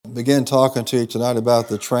begin talking to you tonight about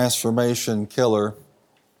the transformation killer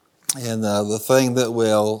and the thing that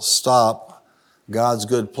will stop God's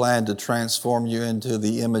good plan to transform you into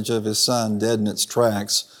the image of His Son dead in its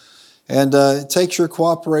tracks. And it takes your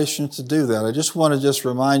cooperation to do that. I just want to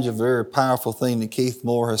remind you of a very powerful thing that Keith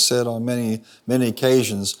Moore has said on many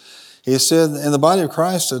occasions. He said, in the body of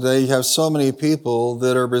Christ today, you have so many people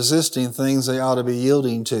that are resisting things they ought to be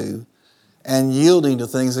yielding to and yielding to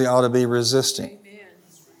things they ought to be resisting. Amen.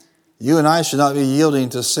 You and I should not be yielding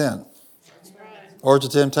to sin or to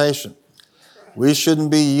temptation. We shouldn't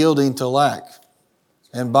be yielding to lack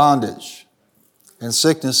and bondage and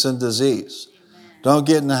sickness and disease. Don't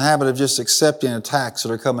get in the habit of just accepting attacks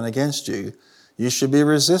that are coming against you. You should be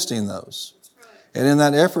resisting those. And in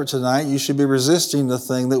that effort tonight, you should be resisting the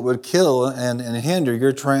thing that would kill and hinder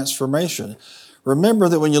your transformation. Remember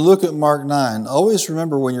that when you look at Mark 9, always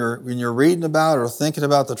remember when you're reading about or thinking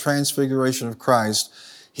about the transfiguration of Christ,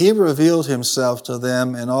 He revealed Himself to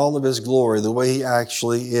them in all of His glory, the way He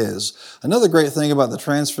actually is. Another great thing about the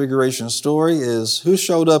transfiguration story is who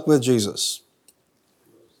showed up with Jesus?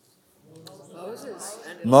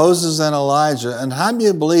 Moses and Elijah. And how do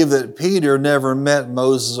you believe that Peter never met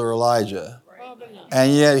Moses or Elijah?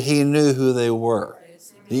 And yet he knew who they were.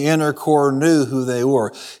 The inner core knew who they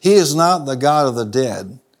were. He is not the God of the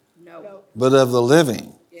dead, but of the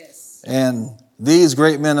living. And these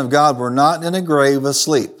great men of God were not in a grave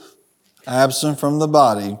asleep, absent from the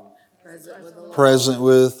body, present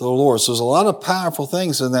with the Lord. So there's a lot of powerful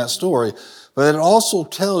things in that story. But it also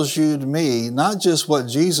tells you to me, not just what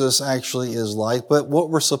Jesus actually is like, but what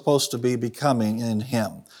we're supposed to be becoming in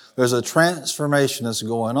Him. There's a transformation that's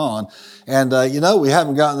going on. And, we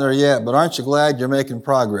haven't gotten there yet, but aren't you glad you're making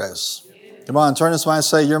progress? Come on, turn to somebody and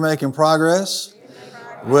say, you're making progress,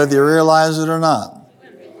 whether you realize it or not.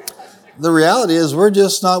 The reality is we're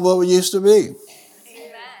just not what we used to be.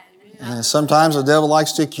 And sometimes the devil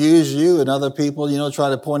likes to accuse you and other people, try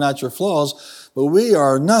to point out your flaws, but we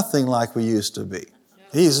are nothing like we used to be.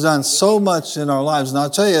 He's done so much in our lives. And I'll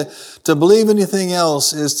tell you, to believe anything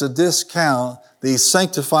else is to discount the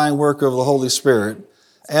sanctifying work of the Holy Spirit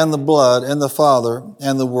and the blood and the Father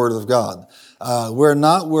and the Word of God. We're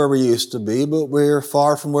not where we used to be, but we're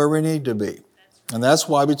far from where we need to be. And that's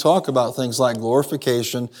why we talk about things like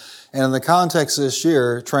glorification and in the context this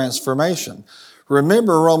year, transformation.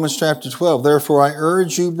 Remember Romans chapter 12, therefore I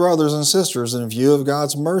urge you, brothers and sisters, in view of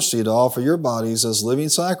God's mercy, to offer your bodies as living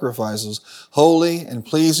sacrifices, holy and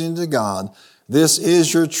pleasing to God. This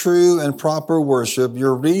is your true and proper worship,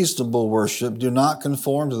 your reasonable worship. Do not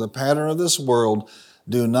conform to the pattern of this world.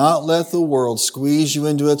 Do not let the world squeeze you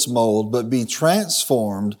into its mold, but be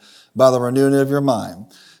transformed by the renewing of your mind.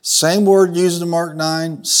 Same word used in Mark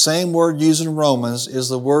 9, same word used in Romans is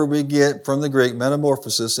the word we get from the Greek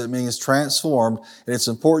metamorphosis. It means transformed, and it's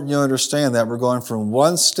important you understand that we're going from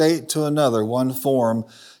one state to another, one form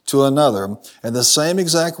to another. And the same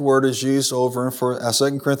exact word is used over in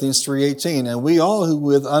 2 Corinthians 3:18. And we all who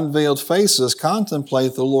with unveiled faces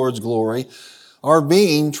contemplate the Lord's glory are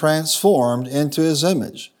being transformed into His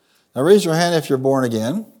image. Now raise your hand if you're born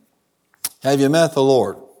again. Have you met the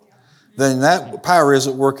Lord? Then that power is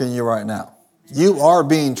at work in you right now. You are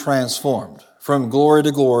being transformed from glory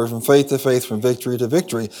to glory, from faith to faith, from victory to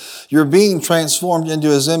victory. You're being transformed into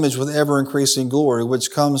His image with ever-increasing glory,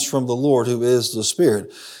 which comes from the Lord who is the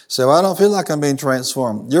Spirit. So I don't feel like I'm being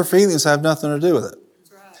transformed. Your feelings have nothing to do with it.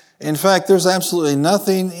 In fact, there's absolutely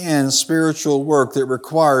nothing in spiritual work that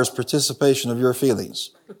requires participation of your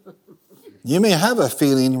feelings. You may have a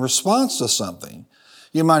feeling response to something.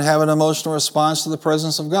 You might have an emotional response to the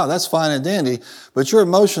presence of God. That's fine and dandy, but your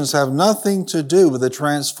emotions have nothing to do with the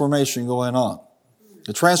transformation going on.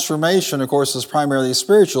 The transformation, of course, is primarily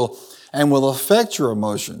spiritual and will affect your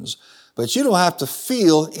emotions, but you don't have to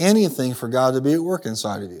feel anything for God to be at work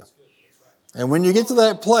inside of you. And when you get to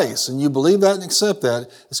that place and you believe that and accept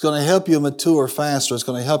that, it's going to help you mature faster. It's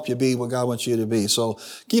going to help you be what God wants you to be. So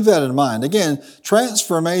keep that in mind. Again,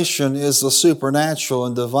 transformation is the supernatural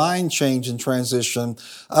and divine change and transition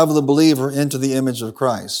of the believer into the image of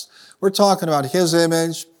Christ. We're talking about His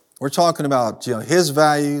image. We're talking about His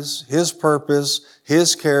values, His purpose,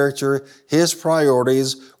 His character, His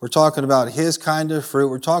priorities. We're talking about His kind of fruit.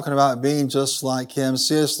 We're talking about being just like Him.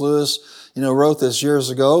 C.S. Lewis wrote this years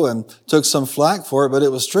ago and took some flack for it, but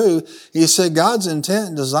it was true. He said, God's intent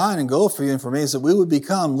and design and goal for you and for me is that we would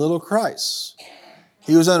become little Christs.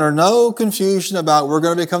 He was under no confusion about we're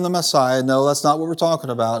going to become the Messiah. No, that's not what we're talking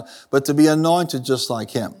about, but to be anointed just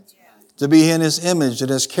like Him. To be in His image and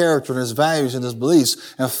His character and His values and His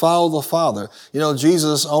beliefs and follow the Father.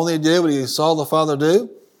 Jesus only did what He saw the Father do,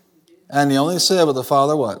 and He only said what the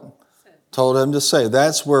Father what? told him to say.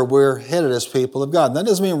 That's where we're headed as people of God. And that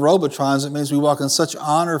doesn't mean Robotrons. It means we walk in such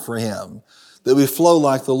honor for him that we flow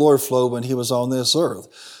like the Lord flowed when he was on this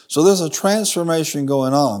earth. So there's a transformation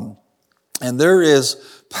going on. And there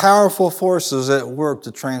is powerful forces at work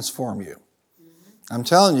to transform you. I'm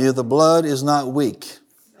telling you, the blood is not weak.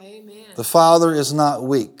 Amen. The Father is not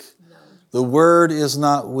weak. No. The Word is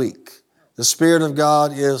not weak. The Spirit of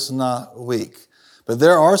God is not weak. But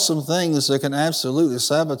there are some things that can absolutely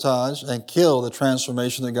sabotage and kill the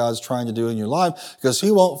transformation that God's trying to do in your life, because he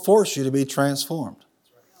won't force you to be transformed.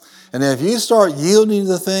 And if you start yielding to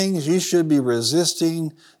the things you should be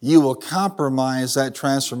resisting, you will compromise that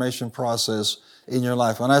transformation process in your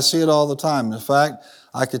life. And I see it all the time. In fact,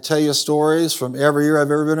 I could tell you stories from every year I've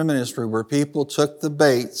ever been in ministry where people took the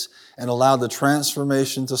bait and allowed the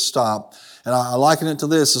transformation to stop. And I liken it to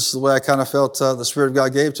this. This is the way I kind of felt the Spirit of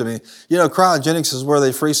God gave to me. You know, cryogenics is where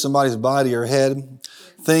they freeze somebody's body or head,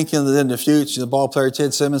 thinking that in the future, the ball player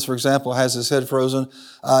Ted Simmons, for example, has his head frozen.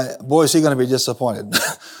 Boy, is he going to be disappointed.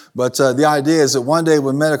 But the idea is that one day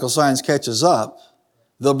when medical science catches up,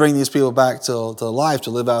 they'll bring these people back to life to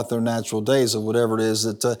live out their natural days of whatever it is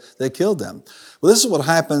that killed them. Well, this is what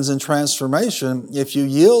happens in transformation. If you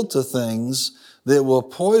yield to things that will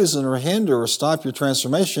poison or hinder or stop your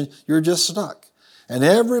transformation, you're just stuck. And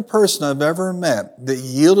every person I've ever met that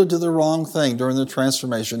yielded to the wrong thing during the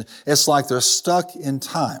transformation, it's like they're stuck in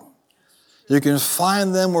time. You can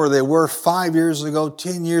find them where they were 5 years ago,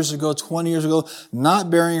 10 years ago, 20 years ago, not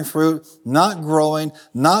bearing fruit, not growing,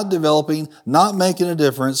 not developing, not making a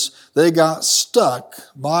difference. They got stuck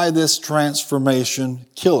by this transformation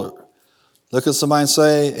killer. Look at somebody and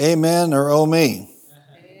say, amen or oh me.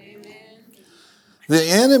 The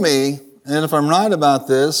enemy, and if I'm right about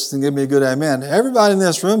this, then give me a good amen. Everybody in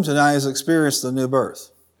this room tonight has experienced the new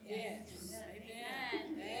birth. Yes.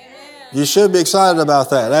 You should be excited about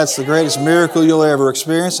that. That's the greatest miracle you'll ever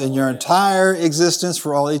experience in your entire existence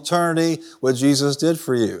for all eternity, what Jesus did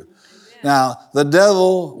for you. Now, the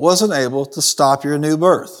devil wasn't able to stop your new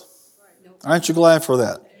birth. Aren't you glad for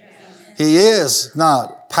that? He is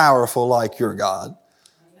not powerful like your God.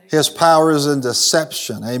 His power is in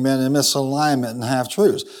deception, amen, and misalignment and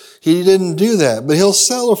half-truths. He didn't do that, but he'll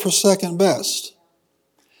settle for second best.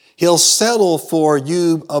 He'll settle for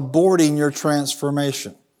you aborting your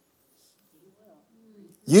transformation.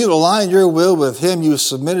 You've aligned your will with him. You've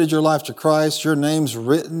submitted your life to Christ. Your name's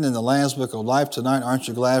written in the Lamb's Book of Life tonight. Aren't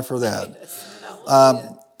you glad for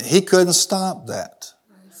that? He couldn't stop that.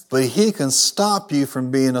 But he can stop you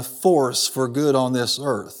from being a force for good on this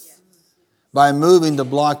earth by moving to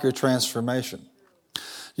block your transformation.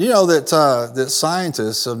 You know that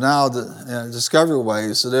scientists have now discovered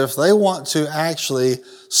ways that if they want to actually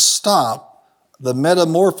stop the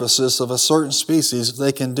metamorphosis of a certain species,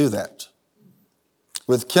 they can do that.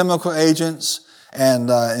 With chemical agents and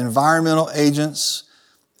environmental agents,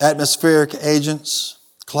 atmospheric agents,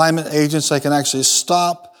 climate agents, they can actually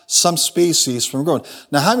stop some species from growing.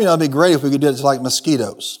 Now, how many of you know it'd be great if we could do it to like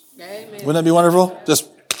mosquitoes? Amen. Wouldn't that be wonderful? Just,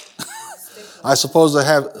 I suppose they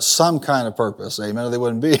have some kind of purpose, amen, or they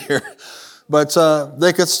wouldn't be here. But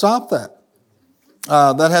they could stop that.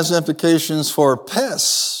 That has implications for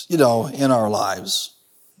pests, in our lives.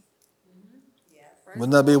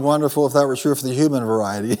 Wouldn't that be wonderful if that were true for the human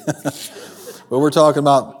variety? But we're talking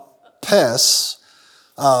about pests,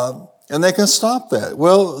 and they can stop that.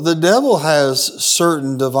 Well, the devil has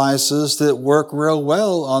certain devices that work real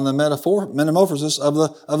well on the metamorphosis of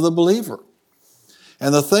the believer.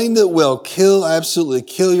 And the thing that will absolutely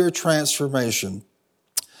kill your transformation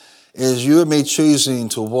is you and me choosing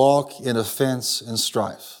to walk in offense and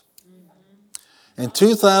strife. In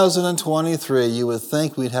 2023, you would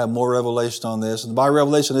think we'd have more revelation on this. And by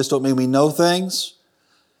revelation, this don't mean we know things.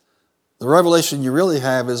 The revelation you really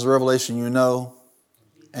have is the revelation you know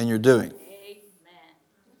and you're doing.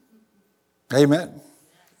 Amen.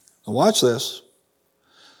 Now watch this.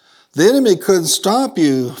 The enemy couldn't stop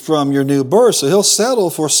you from your new birth, so he'll settle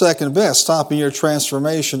for second best, stopping your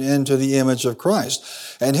transformation into the image of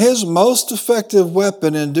Christ. And his most effective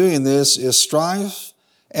weapon in doing this is strife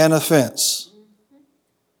and offense.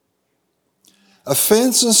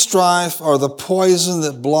 Offense and strife are the poison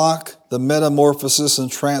that block the metamorphosis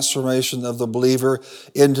and transformation of the believer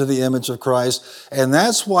into the image of Christ. And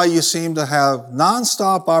that's why you seem to have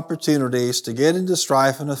nonstop opportunities to get into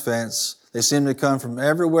strife and offense. They seem to come from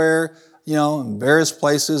everywhere, in various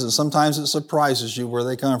places, and sometimes it surprises you where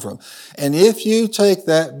they come from. And if you take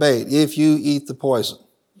that bait, if you eat the poison,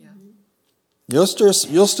 you'll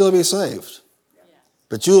still be saved.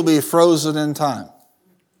 But you'll be frozen in time.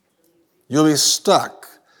 You'll be stuck.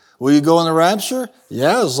 Will you go in the rapture?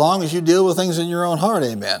 Yeah, as long as you deal with things in your own heart,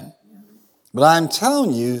 amen. But I'm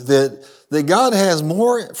telling you that God has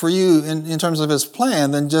more for you in terms of his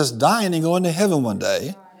plan than just dying and going to heaven one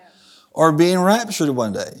day or being raptured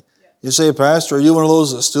one day. You say, Pastor, are you one of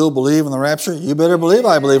those that still believe in the rapture? You better believe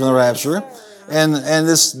I believe in the rapture. And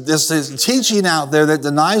this teaching out there that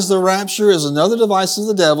denies the rapture is another device of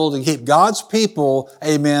the devil to keep God's people,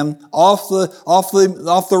 amen, off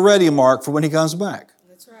the ready mark for when he comes back.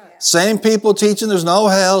 That's right. Same people teaching there's no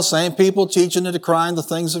hell, same people teaching and decrying the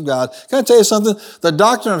things of God. Can I tell you something? The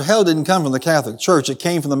doctrine of hell didn't come from the Catholic Church. It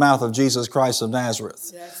came from the mouth of Jesus Christ of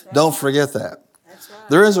Nazareth. That's right. Don't forget that. That's right.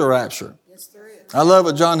 There is a rapture. I love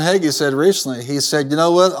what John Hagee said recently. He said, you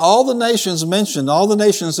know what? All the nations mentioned, all the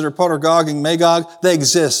nations that are part of Gog and Magog, they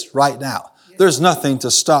exist right now. There's nothing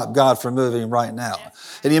to stop God from moving right now.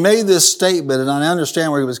 And he made this statement, and I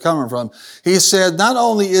understand where he was coming from. He said, not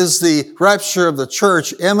only is the rapture of the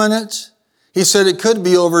church imminent, he said it could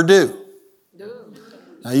be overdue.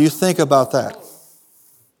 Now you think about that.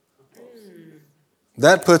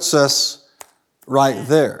 That puts us right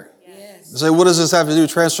there. You say, what does this have to do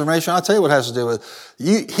with transformation? I'll tell you what it has to do with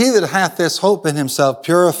it. He that hath this hope in himself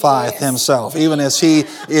purifieth himself, even as he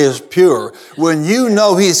is pure. When you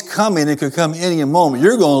know he's coming, it could come any moment.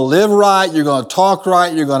 You're going to live right, you're going to talk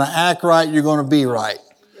right, you're going to act right, you're going to be right.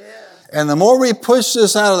 And the more we push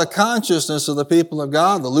this out of the consciousness of the people of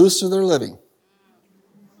God, the looser they're living.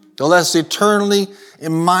 The less eternally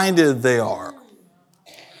minded they are.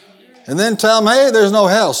 And then tell them, hey, there's no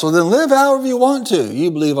hell. So then live however you want to. You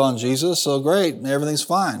believe on Jesus, so great. Everything's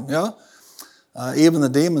fine. You know? Even the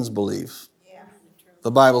demons believe. The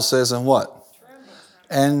Bible says, and what?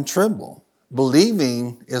 And tremble.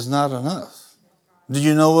 Believing is not enough. Do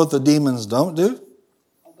you know what the demons don't do?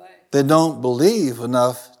 They don't believe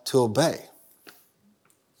enough to obey.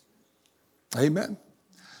 Amen.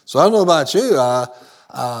 So I don't know about you.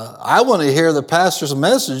 I want to hear the pastor's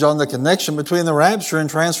message on the connection between the rapture and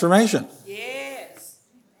transformation. Yes.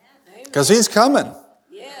 Because he's coming.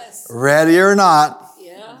 Yes. Ready or not.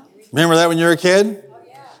 Yeah. Remember that when you were a kid? Oh,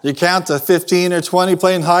 yeah. You count to 15 or 20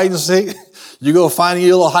 playing hide and seek. You go find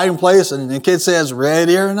your little hiding place and the kid says,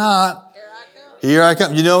 ready or not. Here I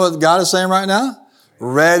come. You know what God is saying right now?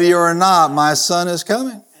 Ready or not, my son is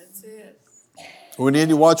coming. That's it. We need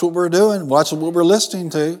to watch what we're doing, watch what we're listening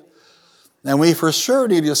to. And we for sure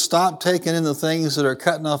need to stop taking in the things that are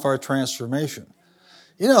cutting off our transformation.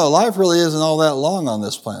 You know, life really isn't all that long on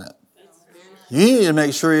this planet. You need to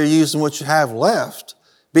make sure you're using what you have left,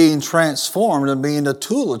 being transformed and being a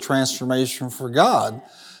tool of transformation for God,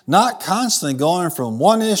 not constantly going from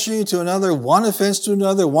one issue to another, one offense to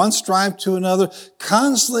another, one strife to another,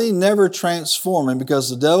 constantly never transforming because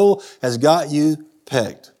the devil has got you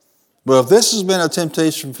pegged. But if this has been a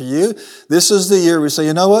temptation for you, this is the year we say,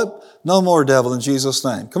 you know what? No more devil in Jesus'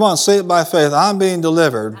 name. Come on, say it by faith. I'm being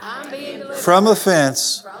delivered, from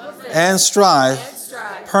offense and strife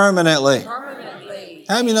permanently.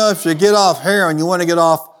 How do you know if you get off heroin, you want to get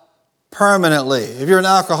off permanently? If you're an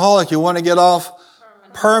alcoholic, you want to get off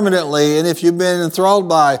permanently. And if you've been enthralled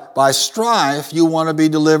by strife, you want to be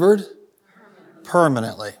delivered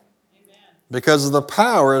permanently. Because of the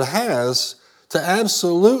power it has to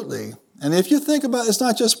absolutely. And if you think about it, it's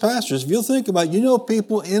not just pastors. If you think about it, you know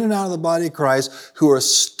people in and out of the body of Christ who are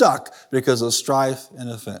stuck because of strife and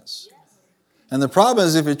offense. And the problem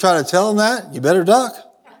is if you try to tell them that, you better duck.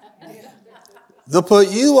 They'll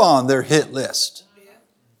put you on their hit list.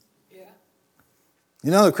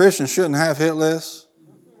 You know the Christians shouldn't have hit lists?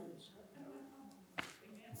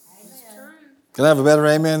 Can I have a better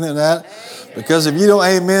amen than that? Because if you don't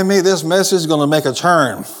amen me, this message is going to make a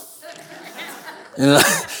turn. In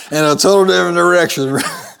a total different direction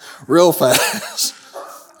real fast.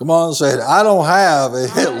 Come on and say it. I don't have a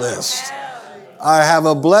hit list. I have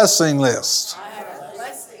a blessing list.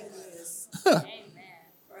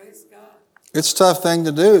 It's a tough thing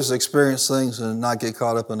to do is experience things and not get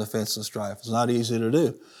caught up in offense and strife. It's not easy to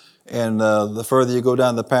do. And the further you go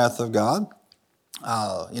down the path of God,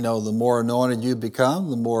 the more anointed you become,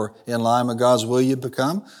 the more in line with God's will you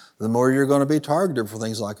become, the more you're going to be targeted for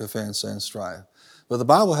things like offense and strife. But the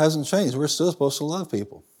Bible hasn't changed. We're still supposed to love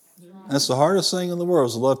people. And it's the hardest thing in the world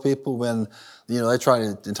is to love people when, they try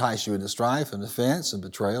to entice you into strife and offense and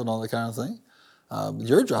betrayal and all that kind of thing.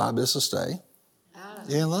 Your job is to stay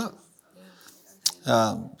in love.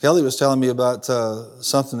 Kelly was telling me about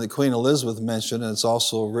something that Queen Elizabeth mentioned, and it's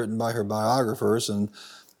also written by her biographers. And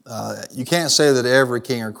you can't say that every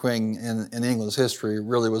king or queen in England's history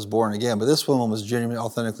really was born again, but this woman was genuinely,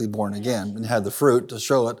 authentically born again and had the fruit to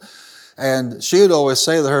show it. And she would always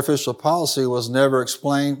say that her official policy was never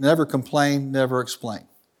explain, never complain, never explain.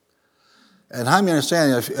 And how many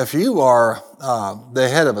understand, if you are the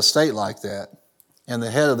head of a state like that, and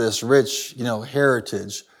the head of this rich,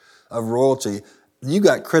 heritage of royalty, you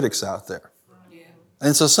got critics out there. Yeah.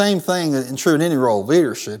 And it's the same thing and true in any role of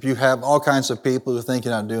leadership. You have all kinds of people who think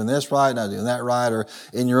you're not doing this right, not doing that right, or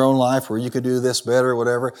in your own life where you could do this better, or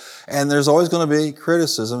whatever. And there's always going to be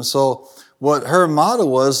criticism. So what her motto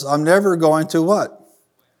was, I'm never going to what?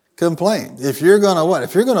 Complain. If you're going to what?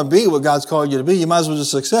 If you're going to be what God's called you to be, you might as well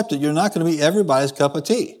just accept it. You're not going to be everybody's cup of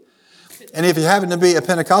tea. And if you happen to be a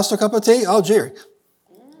Pentecostal cup of tea, oh, Jerry.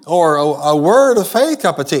 Or a word of faith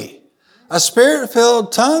cup of tea. A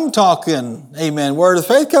spirit-filled, tongue-talking, amen, word of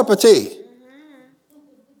faith cup of tea.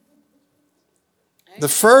 The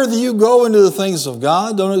further you go into the things of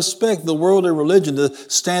God, don't expect the world or religion to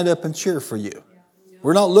stand up and cheer for you.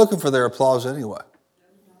 We're not looking for their applause anyway.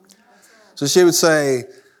 So she would say,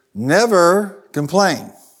 never complain.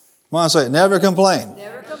 Come on, say it, never complain.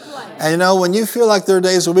 Never complain. And when you feel like there are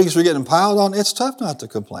days or weeks you're getting piled on, it's tough not to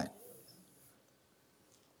complain.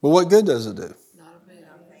 But what good does it do?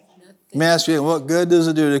 Let me ask you, what good does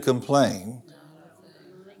it do to complain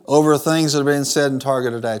over things that are being said and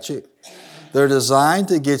targeted at you? They're designed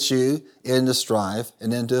to get you into strife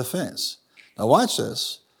and into offense. Now watch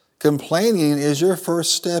this. Complaining is your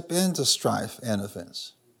first step into strife and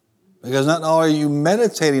offense. Because not only are you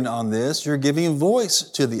meditating on this, you're giving voice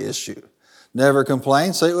to the issue. Never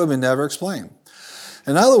complain. Say it with me, never explain.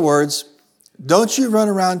 In other words, don't you run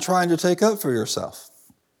around trying to take up for yourself.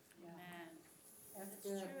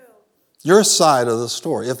 Your side of the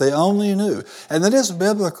story, if they only knew. And that is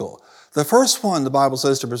biblical. The first one, the Bible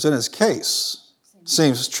says, to present his case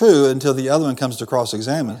seems true until the other one comes to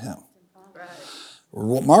cross-examine him.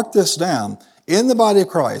 Right. Mark this down. In the body of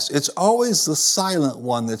Christ, it's always the silent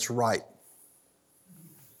one that's right.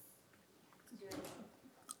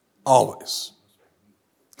 Always.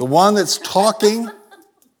 The one that's talking,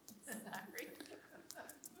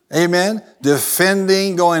 amen,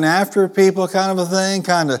 defending, going after people kind of a thing,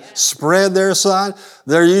 kind of spread their side.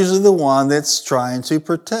 They're usually the one that's trying to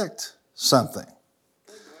protect something.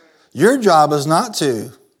 Your job is not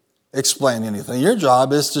to explain anything. Your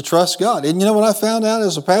job is to trust God. And you know what I found out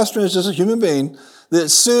as a pastor, as just a human being, that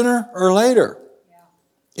sooner or later,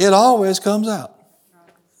 it always comes out.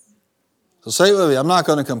 So say it with me, I'm not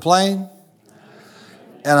going to complain,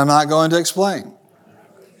 and I'm not going to explain.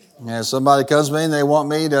 And somebody comes to me and they want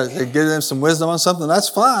me to give them some wisdom on something, that's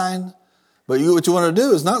fine. But what you want to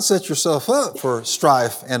do is not set yourself up for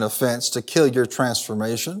strife and offense to kill your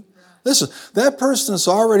transformation. Listen, that person is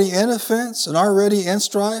already in offense and already in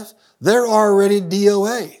strife. They're already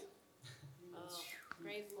DOA.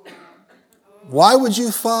 Why would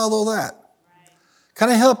you follow that? Can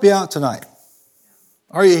I help you out tonight?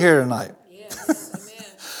 Are you here tonight?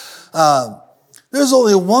 Yes. There's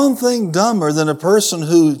only one thing dumber than a person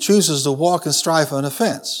who chooses to walk in strife and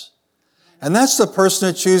offense. And that's the person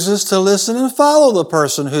who chooses to listen and follow the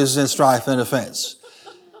person who's in strife and offense.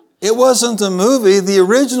 It wasn't the movie. The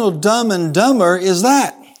original Dumb and Dumber is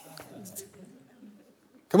that.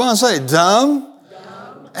 Come on, say Dumb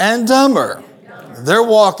and Dumber. They're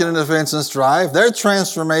walking in offense and strife. Their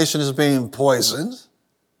transformation is being poisoned.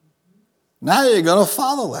 Now you're going to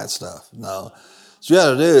follow that stuff. No. What you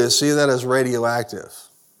got to do is see that as radioactive.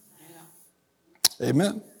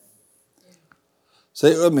 Amen.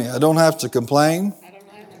 Say it with me. I don't have to complain.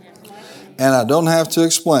 And I don't have to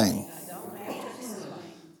explain.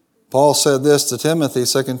 Paul said this to Timothy,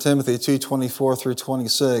 2 Timothy 2:24 through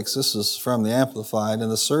 26. This is from the Amplified.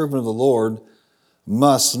 And the servant of the Lord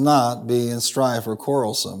must not be in strife or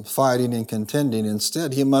quarrelsome, fighting and contending.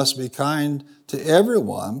 Instead, he must be kind to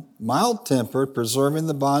everyone, mild-tempered, preserving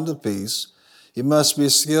the bond of peace. He must be a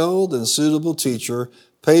skilled and suitable teacher,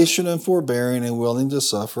 patient and forbearing, and willing to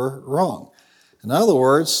suffer wrong. In other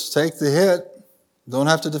words, take the hit. Don't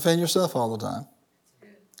have to defend yourself all the time.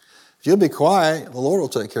 If you'll be quiet, the Lord will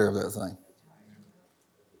take care of that thing.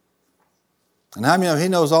 And how many of you know He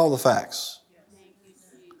knows all the facts?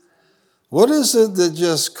 What is it that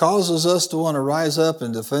just causes us to want to rise up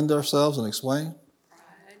and defend ourselves and explain?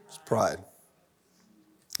 It's pride.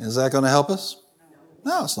 Is that going to help us?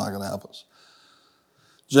 No, it's not going to help us.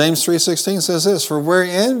 James 3:16 says this, for where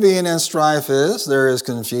envy and strife is, there is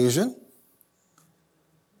confusion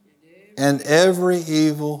and every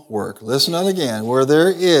evil work. Listen to that again. Where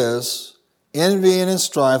there is envy and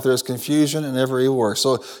strife, there is confusion and every evil work.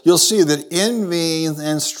 So you'll see that envy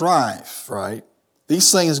and strife, right? These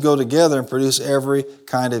things go together and produce every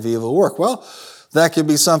kind of evil work. Well, that could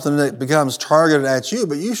be something that becomes targeted at you,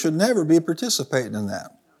 but you should never be participating in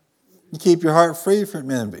that. You keep your heart free from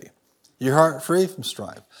envy, your heart free from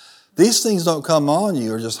strife. These things don't come on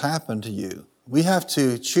you or just happen to you. We have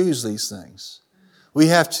to choose these things. We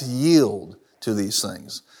have to yield to these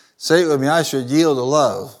things. Say it with me, I should yield to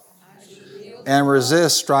love and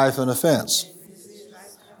resist strife and offense.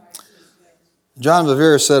 John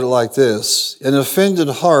Bevere said it like this: an offended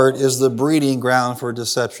heart is the breeding ground for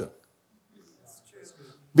deception.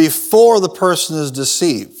 Before the person is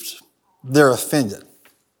deceived, they're offended.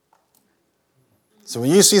 So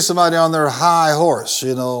when you see somebody on their high horse,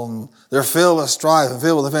 they're filled with strife and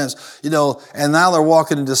filled with offense, and now they're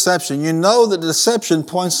walking in deception, you know that deception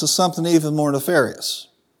points to something even more nefarious.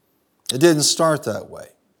 It didn't start that way.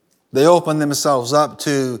 They opened themselves up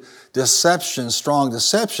to deception, strong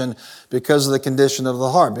deception, because of the condition of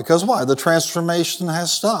the heart. Because why? The transformation has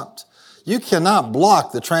stopped. You cannot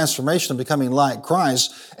block the transformation of becoming like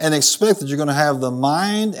Christ and expect that you're going to have the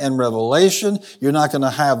mind and revelation. You're not going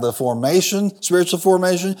to have the formation, spiritual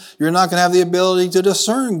formation. You're not going to have the ability to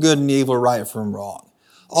discern good and evil, right from wrong.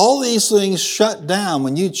 All these things shut down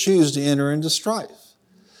when you choose to enter into strife.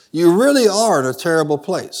 You really are in a terrible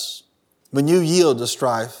place when you yield to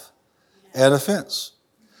strife and offense.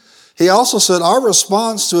 He also said our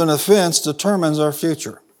response to an offense determines our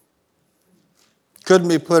future. Couldn't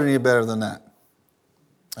be put any better than that.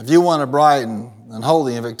 If you want a bright and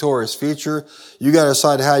holy and victorious future, you got to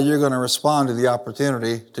decide how you're going to respond to the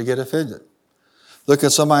opportunity to get offended. Look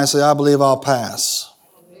at somebody and say, I believe I'll pass.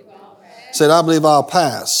 Say, I believe I'll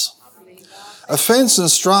pass. Offense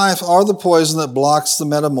and strife are the poison that blocks the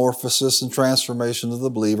metamorphosis and transformation of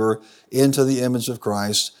the believer into the image of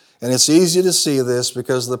Christ. And it's easy to see this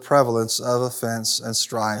because of the prevalence of offense and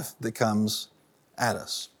strife that comes at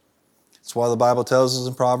us. That's why the Bible tells us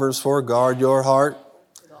in Proverbs 4, guard your heart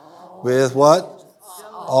with what?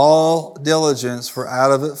 All diligence, for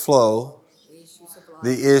out of it flow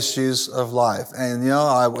the issues of life. And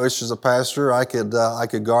I wish as a pastor I could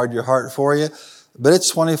guard your heart for you, but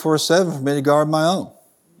it's 24/7 for me to guard my own.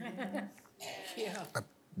 I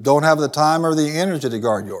don't have the time or the energy to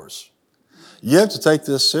guard yours. You have to take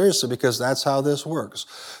this seriously because that's how this works.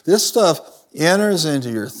 This stuff enters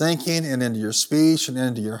into your thinking and into your speech and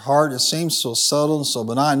into your heart. It seems so subtle and so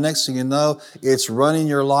benign. Next thing you know, it's running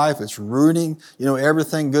your life. It's rooting,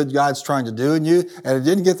 everything good God's trying to do in you. And it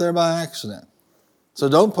didn't get there by accident. So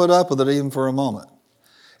don't put up with it even for a moment.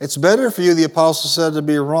 It's better for you, the apostle said, to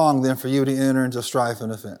be wrong than for you to enter into strife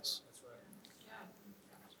and offense.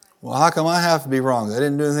 Well, how come I have to be wrong? They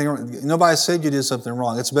didn't do anything wrong. Nobody said you did something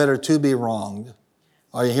wrong. It's better to be wronged.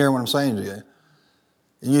 Are you hearing what I'm saying to you?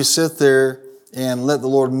 And you sit there and let the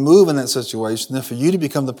Lord move in that situation. Then for you to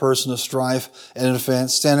become the person of strife and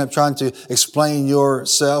offense, stand up trying to explain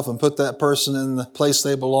yourself and put that person in the place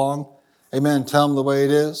they belong. Amen. Tell them the way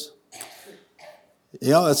it is.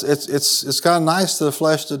 It's kind of nice to the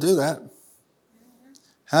flesh to do that.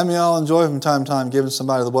 How many of y'all enjoy from time to time giving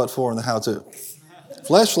somebody the what for and the how to?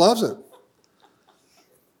 Flesh loves it.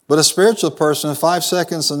 But a spiritual person, in 5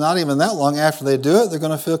 seconds and not even that long after they do it, they're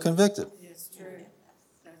going to feel convicted.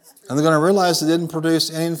 And they're going to realize it didn't produce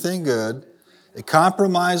anything good. It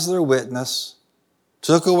compromised their witness,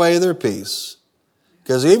 took away their peace.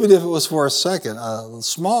 Because even if it was for a second, a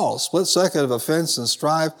small split second of offense and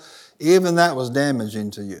strife, even that was damaging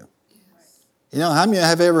to you. How many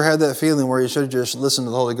have ever had that feeling where you should have just listened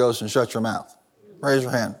to the Holy Ghost and shut your mouth? Raise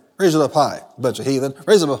your hand. Raise it up high. Bunch of heathen.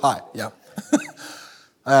 Raise it up high. Yeah.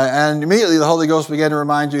 And immediately the Holy Ghost began to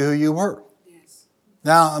remind you who you were.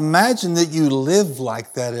 Now, imagine that you live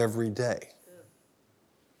like that every day.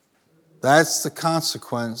 That's the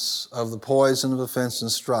consequence of the poison of offense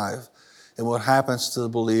and strife and what happens to the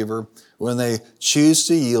believer when they choose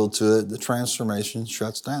to yield to it. The transformation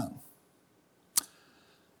shuts down.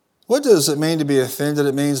 What does it mean to be offended?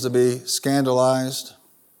 It means to be scandalized.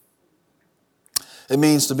 It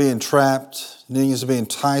means to be entrapped. It means to be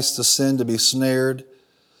enticed to sin, to be snared.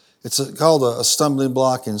 It's called a stumbling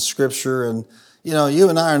block in Scripture. And you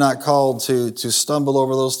and I are not called to stumble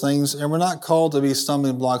over those things, and we're not called to be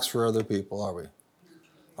stumbling blocks for other people, are we?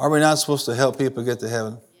 Are we not supposed to help people get to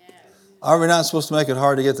heaven? Are we not supposed to make it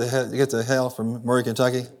hard to get to hell from Murray,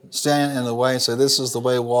 Kentucky? Stand in the way and say, this is the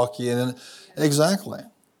way, walk ye in it. Exactly.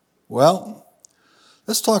 Well,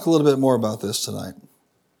 let's talk a little bit more about this tonight.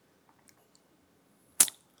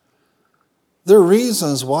 There are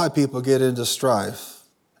reasons why people get into strife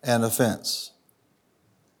and offense.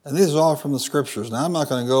 And these are all from the Scriptures. Now, I'm not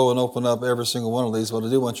going to go and open up every single one of these, but I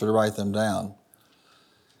do want you to write them down.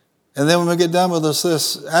 And then when we get done with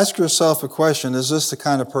this, ask yourself a question. Is this the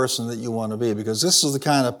kind of person that you want to be? Because this is the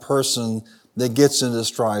kind of person that gets into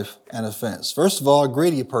strife and offense. First of all, a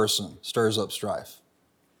greedy person stirs up strife.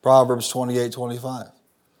 Proverbs 28:25.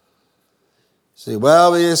 See,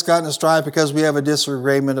 well, we just got into strife because we have a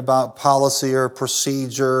disagreement about policy or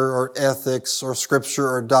procedure or ethics or scripture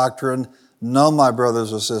or doctrine. No, my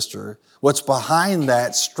brothers or sister. What's behind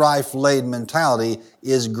that strife-laden mentality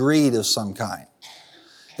is greed of some kind.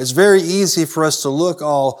 It's very easy for us to look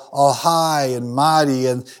all high and mighty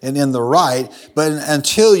and in the right, but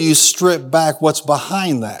until you strip back what's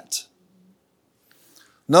behind that.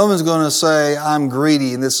 No one's going to say, I'm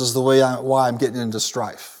greedy and this is the way why I'm getting into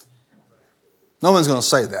strife. No one's going to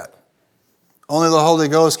say that. Only the Holy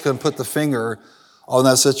Ghost can put the finger on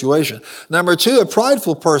that situation. Number 2, a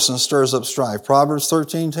prideful person stirs up strife. Proverbs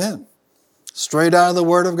 13:10. Straight out of the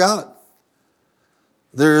Word of God.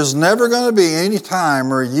 There is never going to be any time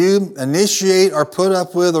where you initiate or put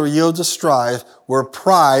up with or yield to strife where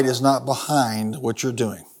pride is not behind what you're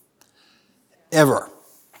doing. Ever.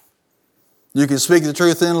 You can speak the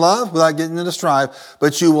truth in love without getting into strife,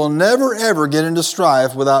 but you will never, ever get into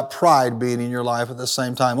strife without pride being in your life at the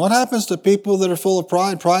same time. What happens to people that are full of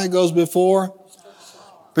pride? Pride goes before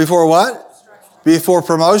what? Before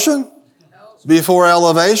promotion? Before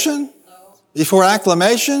elevation? Before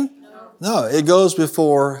acclamation? No, it goes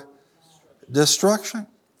before destruction.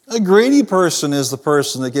 A greedy person is the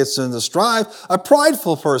person that gets into strife. A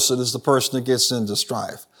prideful person is the person that gets into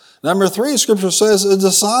strife. Number 3, Scripture says a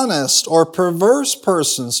dishonest or perverse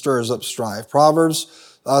person stirs up strife. Proverbs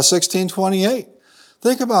 16:28.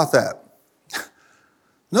 Think about that.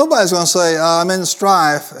 Nobody's going to say, I'm in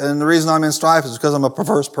strife, and the reason I'm in strife is because I'm a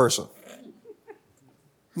perverse person.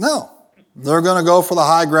 No. They're going to go for the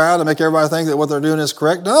high ground and make everybody think that what they're doing is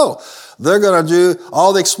correct. No. They're going to do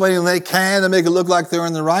all the explaining they can to make it look like they're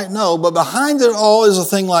in the right. No. But behind it all is a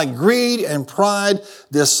thing like greed and pride,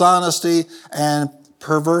 dishonesty, and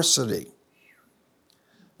perversity.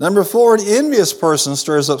 Number 4, an envious person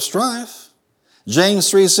stirs up strife. James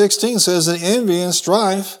 3:16 says that envy and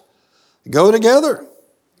strife go together.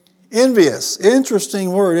 Envious.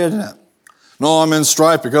 Interesting word, isn't it? No, I'm in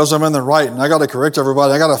strife because I'm in the right and I got to correct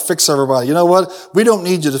everybody. I got to fix everybody. You know what? We don't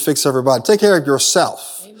need you to fix everybody. Take care of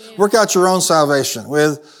yourself. Amen. Work out your own salvation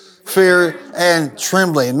with fear and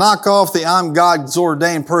trembling. Knock off the I'm God's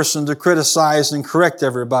ordained person to criticize and correct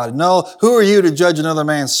everybody. No, who are you to judge another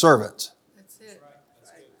man's servant? That's it.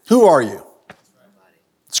 Who are you?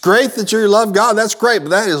 It's great that you love God. That's great, but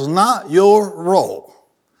that is not your role.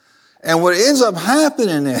 And what ends up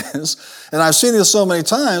happening is, and I've seen this so many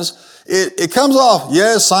times, it comes off,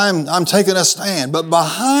 yes, I'm taking a stand, but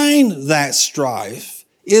behind that strife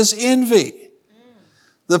is envy.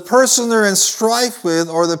 The person they're in strife with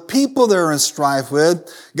or the people they're in strife with,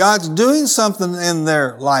 God's doing something in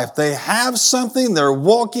their life. They have something, they're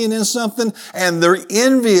walking in something, and they're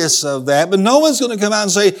envious of that. But no one's going to come out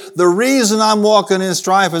and say, the reason I'm walking in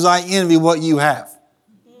strife is I envy what you have.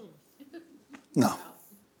 No.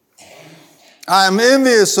 I'm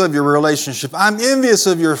envious of your relationship. I'm envious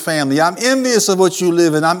of your family. I'm envious of what you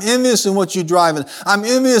live in. I'm envious of what you drive in. I'm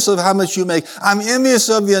envious of how much you make. I'm envious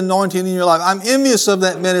of the anointing in your life. I'm envious of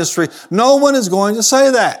that ministry. No one is going to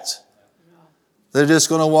say that. They're just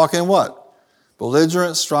going to walk in what?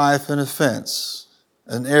 Belligerent strife and offense.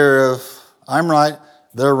 An area of, I'm right,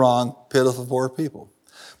 they're wrong, pitiful poor people.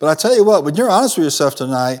 But I tell you what, when you're honest with yourself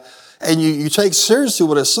tonight and you take seriously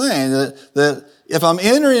what it's saying, that if I'm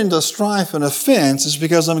entering into strife and offense, it's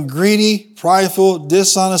because I'm greedy, prideful,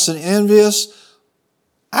 dishonest, and envious.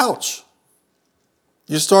 Ouch.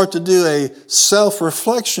 You start to do a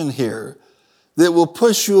self-reflection here that will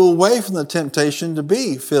push you away from the temptation to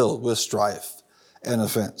be filled with strife and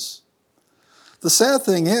offense. The sad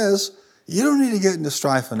thing is, you don't need to get into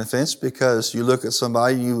strife and offense because you look at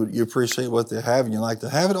somebody, you appreciate what they have and you like to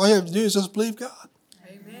have it. All you have to do is just believe God.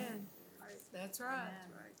 Amen. That's right.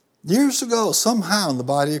 Years ago, somehow in the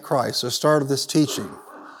body of Christ, there started this teaching.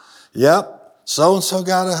 Yep, so-and-so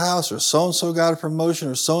got a house, or so-and-so got a promotion,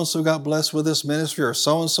 or so-and-so got blessed with this ministry, or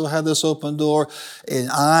so-and-so had this open door,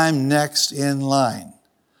 and I'm next in line.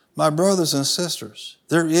 My brothers and sisters,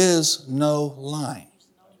 there is no line.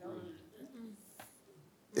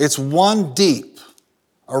 It's one deep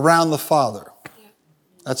around the Father.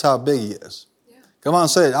 That's how big He is. Come on,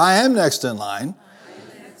 say it. I am next in line,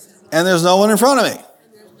 and there's no one in front of me.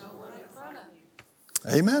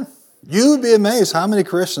 Amen. You would be amazed how many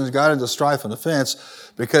Christians got into strife and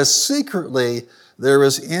offense because secretly there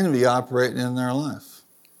was envy operating in their life.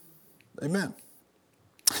 Amen.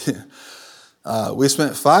 We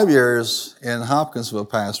spent 5 years in Hopkinsville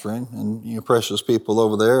pastoring, and precious people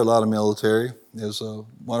over there, a lot of military. It was a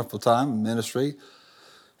wonderful time in ministry.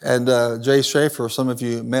 And Jay Schaefer, some of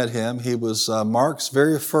you met him. He was Mark's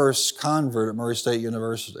very first convert at Murray State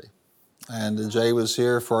University. And Jay was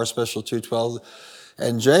here for our special 212.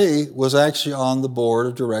 And Jay was actually on the board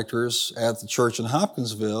of directors at the church in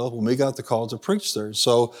Hopkinsville when we got the call to preach there.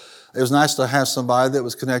 So it was nice to have somebody that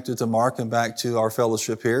was connected to Mark and back to our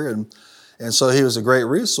fellowship here. And so he was a great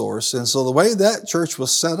resource. And so the way that church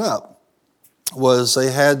was set up was they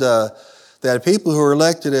had people who were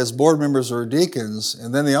elected as board members or deacons,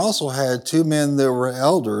 and then they also had two men that were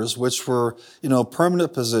elders, which were,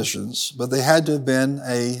 permanent positions, but they had to have been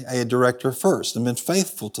a director first and been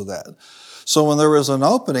faithful to that. So when there was an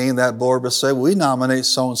opening, that board would say, we nominate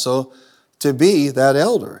so-and-so to be that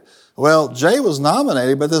elder. Well, Jay was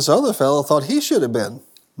nominated, but this other fellow thought he should have been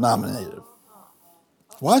nominated.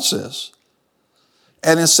 Watch this.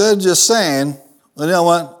 And instead of just saying, well, you know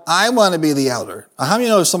what, I want to be the elder. How many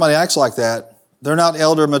know if somebody acts like that, they're not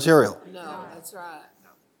elder material? No, that's right.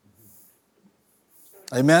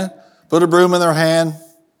 Amen? Put a broom in their hand.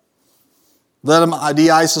 Let them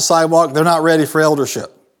de-ice the sidewalk. They're not ready for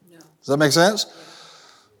eldership. No. Does that make sense?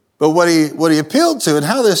 But what he appealed to, and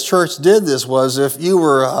how this church did this, was if you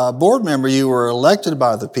were a board member, you were elected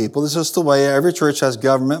by the people. This is the way every church has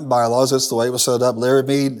government bylaws. That's the way it was set up. Larry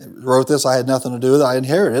Mead wrote this. I had nothing to do with it. I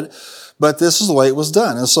inherited it. But this is the way it was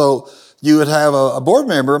done. And so you would have a board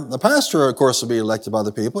member. The pastor, of course, would be elected by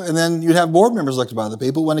the people. And then you'd have board members elected by the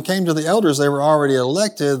people. When it came to the elders, they were already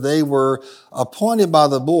elected. They were appointed by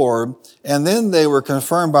the board. And then they were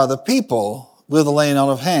confirmed by the people with the laying on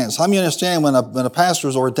of hands. How many understand when a pastor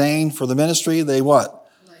is ordained for the ministry, they what?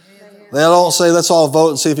 They don't say, let's all vote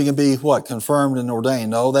and see if he can be what? Confirmed and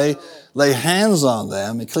ordained. No, they lay hands on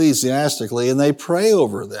them ecclesiastically, and they pray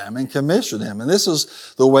over them and commission them. And this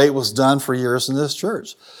is the way it was done for years in this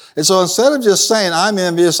church. And so instead of just saying, I'm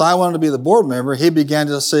envious, I wanted to be the board member, he began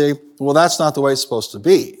to say, well, that's not the way it's supposed to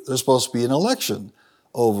be. There's supposed to be an election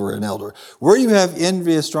over an elder. Where you have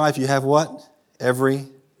envy and strife, you have what? Every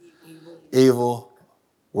evil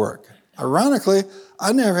work. Ironically,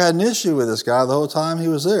 I never had an issue with this guy the whole time he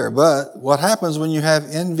was there. But what happens when you have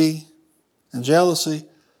envy and jealousy?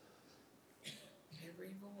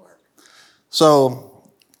 So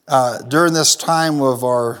during this time of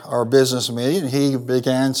our business meeting, he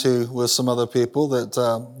began to, with some other people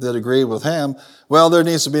that agreed with him, well, there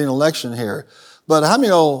needs to be an election here. But how many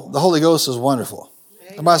know the Holy Ghost is wonderful?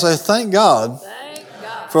 Everybody say, thank God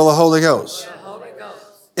for the Holy Ghost.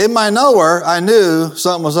 In my nowhere, I knew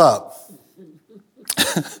something was up.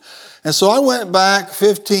 And so I went back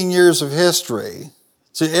 15 years of history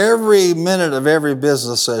to every minute of every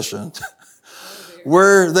business session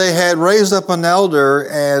where they had raised up an elder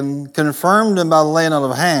and confirmed him by the laying on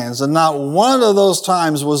of hands, and not one of those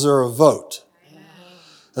times was there a vote.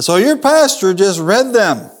 And so your pastor just read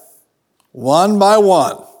them one by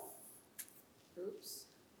one.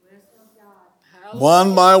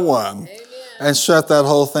 One by one. And shut that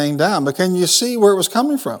whole thing down. But can you see where it was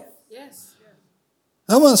coming from? Yes.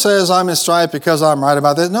 No one says I'm in strife because I'm right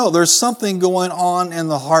about that. No, there's something going on in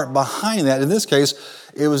the heart behind that. In this case,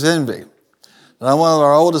 it was envy. And one of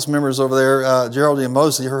our oldest members over there, Geraldine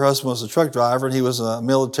Mosley, her husband was a truck driver, and he was a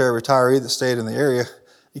military retiree that stayed in the area.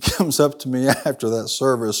 He comes up to me after that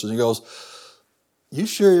service, and he goes, you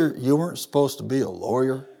sure you weren't supposed to be a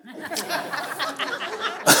lawyer?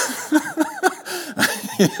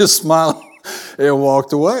 He just smiled and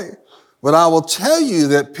walked away. But I will tell you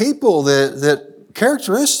that people that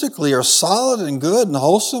characteristically are solid and good and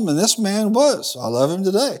wholesome, and this man was. I love him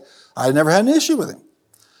today. I never had an issue with him.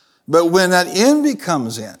 But when that envy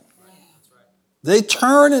comes in, they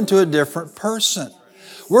turn into a different person.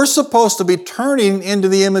 We're supposed to be turning into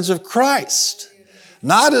the image of Christ,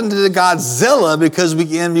 not into the Godzilla because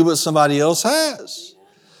we envy what somebody else has.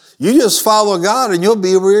 You just follow God and you'll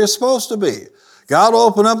be where you're supposed to be. God will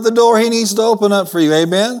open up the door He needs to open up for you.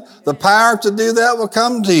 Amen. The power to do that will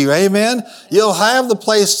come to you. Amen. You'll have the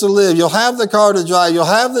place to live. You'll have the car to drive. You'll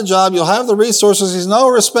have the job. You'll have the resources. He's no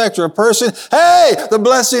respecter of person. Hey, the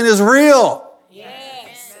blessing is real.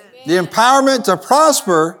 Yes. The empowerment to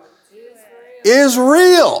prosper is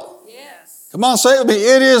real. Yes. Come on, say it with me.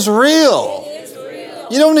 It is real. It is real.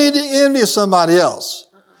 You don't need to envy somebody else.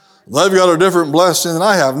 They've got a different blessing than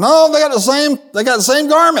I have. No, they got the same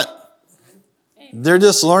garment. They're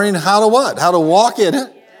just learning how to what? How to walk in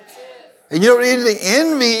it. And you don't need to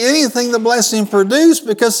envy anything the blessing produced,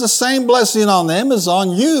 because the same blessing on them is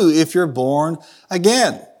on you if you're born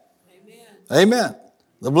again. Amen.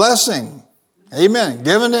 The blessing, amen,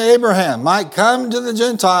 given to Abraham might come to the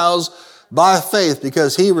Gentiles by faith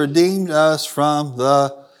because he redeemed us from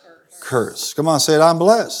the curse. Come on, say it, I'm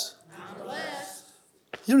blessed. I'm blessed.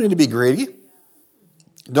 You don't need to be greedy.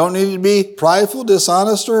 You don't need to be prideful,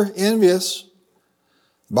 dishonest, or envious.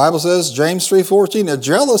 The Bible says, James 3:14, a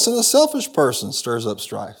jealous and a selfish person stirs up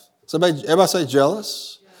strife. Everybody say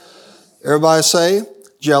jealous. Everybody say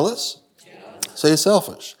jealous. Say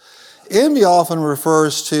selfish. Envy often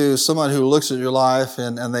refers to someone who looks at your life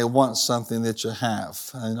and they want something that you have.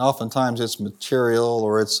 And oftentimes it's material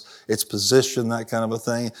or it's position, that kind of a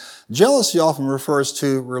thing. Jealousy often refers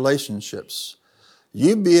to relationships.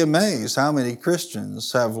 You'd be amazed how many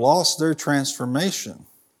Christians have lost their transformation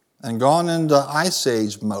and gone into Ice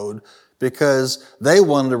Age mode because they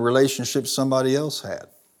wanted a relationship somebody else had.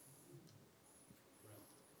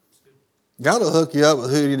 God will hook you up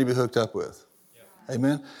with who you need to be hooked up with. Yeah.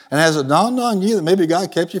 Amen. And has it dawned on you that maybe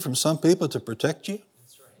God kept you from some people to protect you?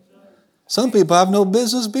 Some people have no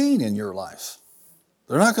business being in your life.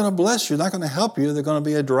 They're not going to bless you. They're not going to help you. They're going to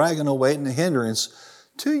be a drag and a weight and a hindrance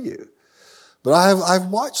to you. But I've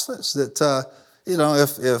watched this, that,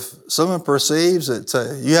 if someone perceives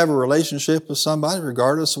that you have a relationship with somebody,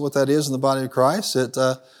 regardless of what that is in the body of Christ,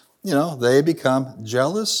 that, they become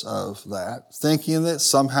jealous of that, thinking that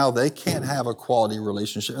somehow they can't have a quality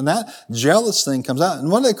relationship. And that jealous thing comes out.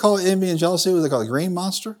 And what do they call envy and jealousy? What do they call it? Green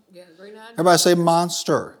monster? Yeah, green onion. Everybody say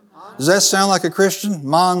monster. Does that sound like a Christian?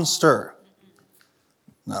 Monster.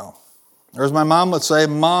 No. Or as my mom would say,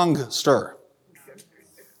 mongster.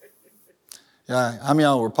 Yeah, how many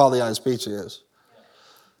of y'all where Polly-Eyes Pizza is?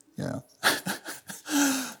 Yeah.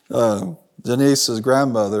 Denise's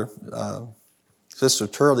grandmother, Sister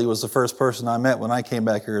Turley, was the first person I met when I came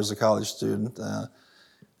back here as a college student. And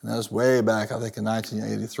that was way back, I think, in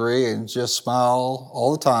 1983, and just smile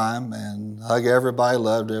all the time and hug everybody,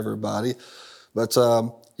 loved everybody. But,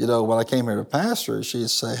 when I came here to pastor, she'd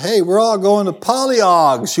say, hey, we're all going to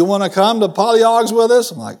Polly-Ogs. You want to come to Polly-Ogs with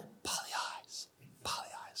us? I'm like, Polly-Eyes.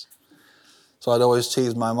 So I'd always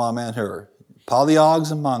tease my mom and her,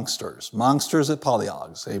 Polly-Ogs and Monsters. Monsters at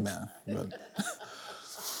Polly-Ogs. Amen. But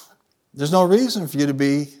there's no reason for you to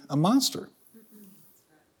be a monster.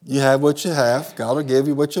 You have what you have. God will give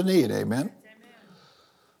you what you need. Amen.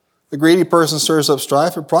 A greedy person stirs up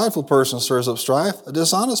strife. A prideful person stirs up strife. A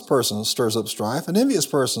dishonest person stirs up strife. An envious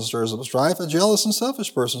person stirs up strife. A jealous and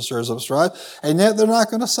selfish person stirs up strife. And yet they're not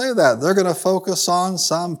going to say that. They're going to focus on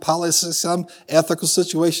some policy, some ethical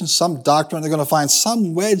situation, some doctrine. They're going to find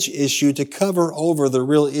some wedge issue to cover over the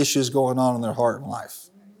real issues going on in their heart and life.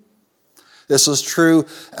 This is true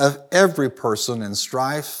of every person in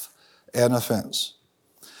strife and offense.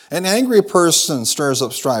 An angry person stirs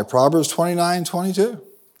up strife. Proverbs 29:22.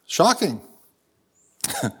 Shocking.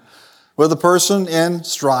 Well, the person in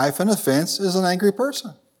strife and offense is an angry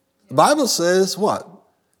person. The Bible says what?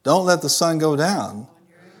 Don't let the sun go down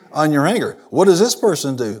on your anger. What does this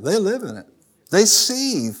person do? They live in it. They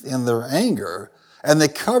seethe in their anger and they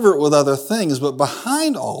cover it with other things. But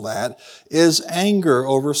behind all that is anger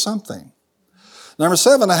over something. Number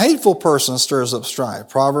 7, a hateful person stirs up strife.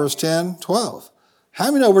 Proverbs 10:12.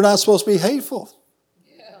 How many know we're not supposed to be hateful?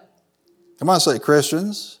 Yeah. Come on, say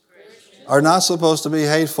Christians are not supposed to be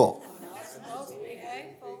hateful.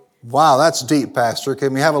 Wow, that's deep, Pastor.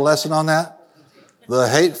 Can we have a lesson on that? The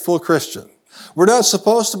hateful Christian. We're not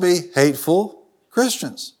supposed to be hateful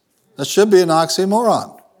Christians. That should be an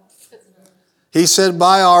oxymoron. He said,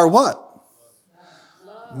 by our what?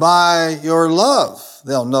 Love. By your love,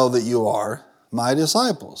 they'll know that you are my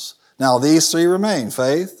disciples. Now, these three remain: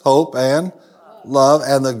 faith, hope, and love.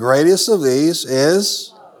 And the greatest of these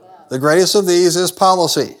is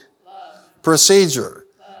policy, procedure,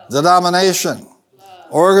 denomination,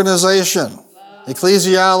 organization,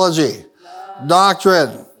 ecclesiology,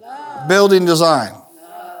 doctrine, building design.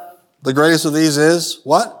 The greatest of these is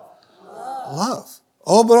what? Love.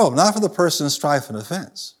 Oh, but not for the person in strife and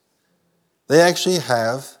offense. They actually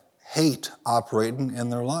have hate operating in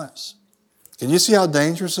their lives. Can you see how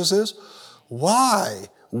dangerous this is? Why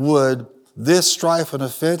would this strife and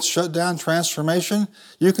offense shut down transformation?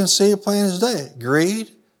 You can see it plain as day.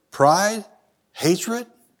 Greed, pride, hatred,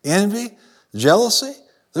 envy, jealousy.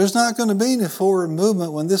 There's not going to be any forward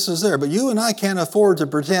movement when this is there. But you and I can't afford to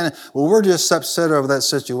pretend, well, we're just upset over that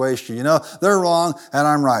situation. They're wrong and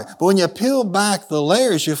I'm right. But when you peel back the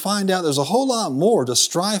layers, you find out there's a whole lot more to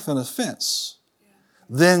strife and offense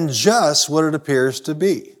than just what it appears to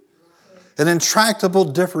be. An intractable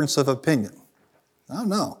difference of opinion. Oh,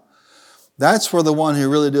 no. That's for the one who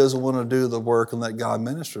really doesn't want to do the work and let God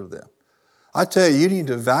minister to them. I tell you, you need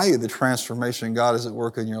to value the transformation God is at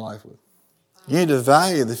work in your life with. You need to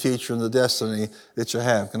value the future and the destiny that you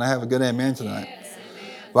have. Can I have a good amen tonight? Yes,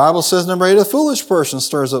 amen. Bible says, number 8, a foolish person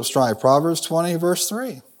stirs up strife. Proverbs 20, verse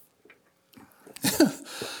 3.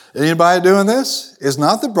 Anybody doing this? Is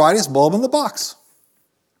not the brightest bulb in the box.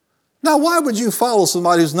 Now, why would you follow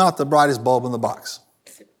somebody who's not the brightest bulb in the box?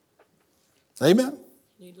 Amen?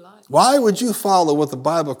 Need light. Why would you follow what the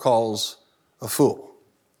Bible calls a fool?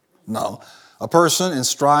 No. A person in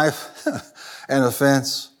strife and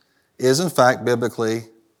offense is, in fact, biblically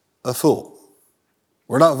a fool.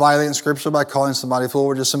 We're not violating Scripture by calling somebody a fool.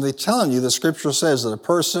 We're just simply telling you the Scripture says that a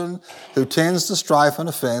person who tends to strife and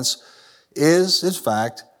offense is, in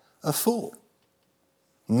fact, a fool.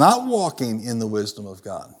 Not walking in the wisdom of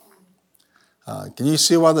God. Can you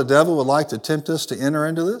see why the devil would like to tempt us to enter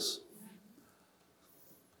into this?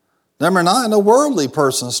 Number 9, a worldly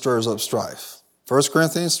person stirs up strife. 1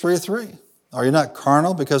 Corinthians 3:3. Are you not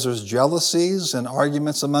carnal because there's jealousies and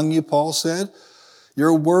arguments among you, Paul said?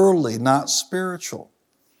 You're worldly, not spiritual.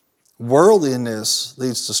 Worldliness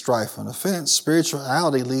leads to strife and offense.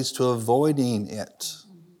 Spirituality leads to avoiding it.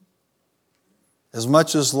 As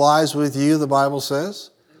much as lies with you, the Bible says,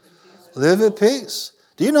 live at peace.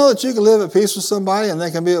 Do you know that you can live at peace with somebody and they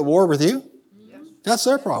can be at war with you? That's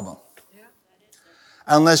their problem.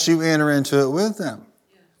 Unless you enter into it with them.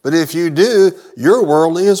 But if you do, you're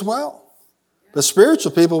worldly as well. But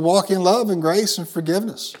spiritual people walk in love and grace and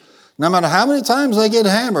forgiveness. No matter how many times they get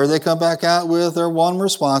hammered, they come back out with their one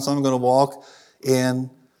response, I'm going to walk in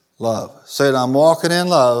love. Say it, I'm walking in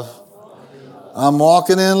love. I'm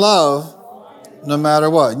walking in love no matter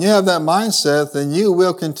what. And you have that mindset, then you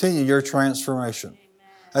will continue your transformation.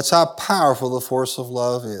 That's how powerful the force of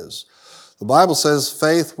love is. The Bible says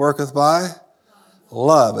faith worketh by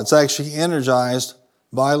love. It's actually energized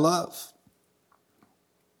by love.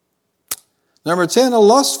 Number 10, a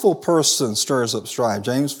lustful person stirs up strife.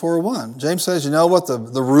 James 4:1. James says, you know what the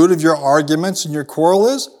root of your arguments and your quarrel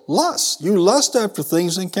is? Lust. You lust after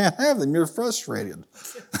things and can't have them. You're frustrated.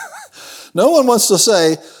 No one wants to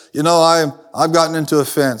say, you know, I've gotten into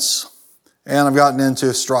offense and I've gotten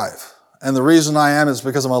into strife. And the reason I am is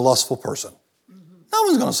because I'm a lustful person. No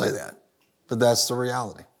one's going to say that. But that's the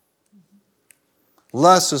reality.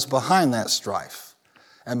 Lust is behind that strife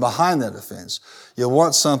and behind that offense. You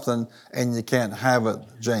want something and you can't have it,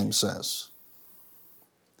 James says.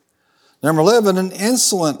 Number 11, an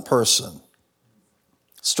insolent person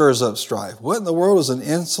stirs up strife. What in the world is an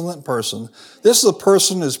insolent person? This is a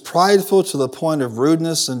person who's prideful to the point of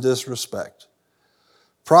rudeness and disrespect.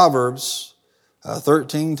 Proverbs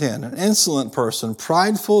 13:10. An insolent person,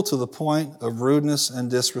 prideful to the point of rudeness and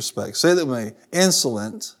disrespect. Say that with me.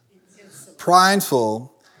 Insolent,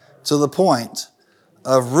 prideful to the point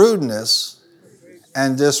of rudeness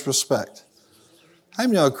and disrespect. How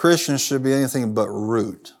many know Christians should be anything but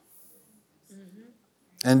rude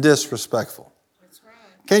and disrespectful?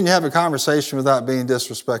 Can you have a conversation without being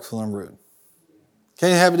disrespectful and rude? Can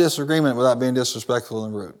you have a disagreement without being disrespectful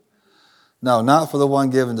and rude? No, not for the one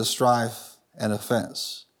given to strife and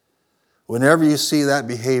offense. Whenever you see that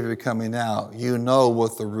behavior coming out, you know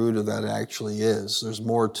what the root of that actually is. There's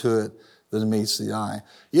more to it than meets the eye.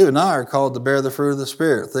 You and I are called to bear the fruit of the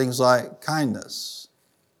Spirit, things like kindness.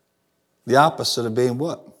 The opposite of being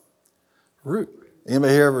what? Rude.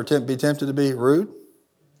 Anybody here ever be tempted to be rude?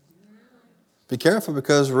 Be careful,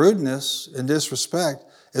 because rudeness and disrespect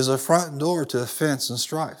is a front door to offense and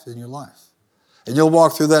strife in your life. And you'll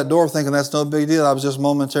walk through that door thinking that's no big deal. I was just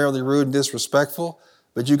momentarily rude and disrespectful,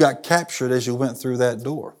 but you got captured as you went through that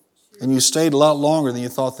door. And you stayed a lot longer than you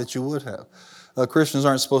thought that you would have. Christians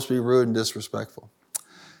aren't supposed to be rude and disrespectful.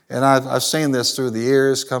 And I've seen this through the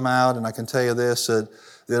years come out, and I can tell you this, that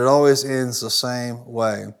it always ends the same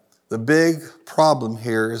way. The big problem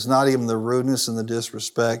here is not even the rudeness and the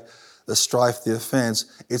disrespect, the strife, the offense.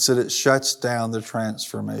 It's that it shuts down the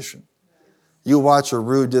transformation. You watch a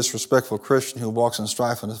rude, disrespectful Christian who walks in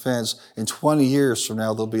strife and offense, in 20 years from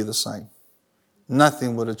now, they'll be the same.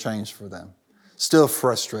 Nothing would have changed for them. Still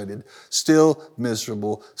frustrated, still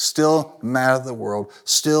miserable, still mad at the world,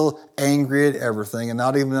 still angry at everything, and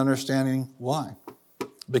not even understanding why.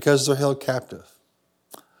 Because they're held captive.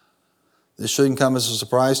 This shouldn't come as a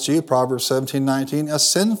surprise to you. Proverbs 17:19, a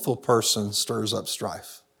sinful person stirs up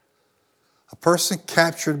strife. A person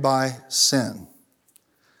captured by sin.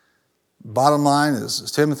 Bottom line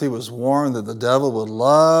is, Timothy was warned that the devil would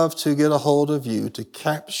love to get a hold of you, to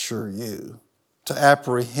capture you, to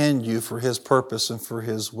apprehend you for his purpose and for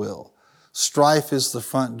his will. Strife is the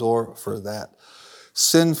front door for that.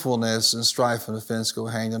 Sinfulness and strife and offense go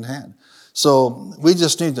hand in hand. So we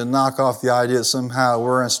just need to knock off the idea that somehow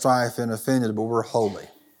we're in strife and offended, but we're holy.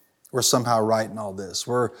 We're somehow right in all this.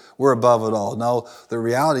 We're above it all. No, the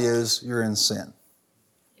reality is you're in sin.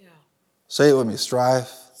 Yeah. Say it with me.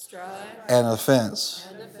 Strife and offense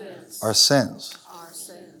And offense are sins. are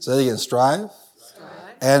sins. Say it again. Strife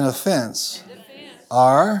and offense And offense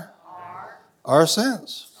are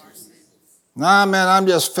sins. Nah, man, I'm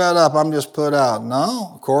just fed up. I'm just put out.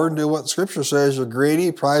 No, according to what Scripture says, you're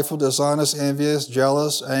greedy, prideful, dishonest, envious,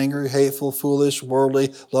 jealous, angry, hateful, foolish,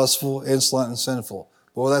 worldly, lustful, insolent, and sinful.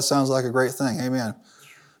 Boy, that sounds like a great thing. Amen.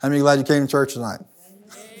 How many glad you came to church tonight?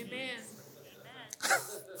 Amen.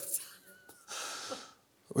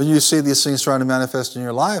 When you see these things trying to manifest in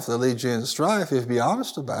your life that lead you into strife, if you be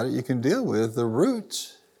honest about it, you can deal with the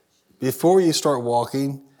roots before you start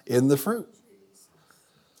walking in the fruit.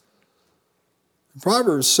 In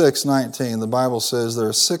Proverbs 6:19, the Bible says there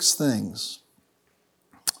are 6 things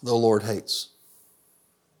the Lord hates.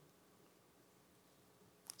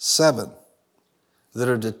 7 that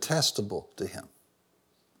are detestable to him.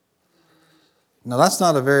 Now, that's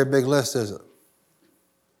not a very big list, is it?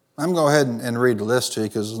 I'm going to go ahead and read the list to you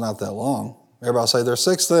because it's not that long. Everybody say there are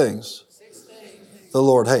 6 things the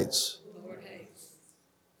Lord hates.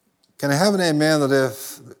 Can I have an amen that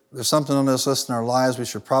if there's something on this list in our lives, we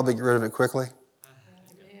should probably get rid of it quickly?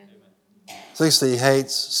 6 that he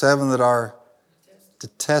hates, 7 that are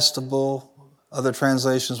detestable. Other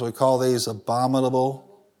translations would call these abominable.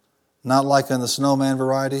 Not like in the snowman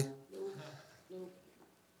variety.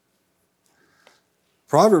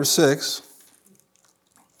 Proverbs 6,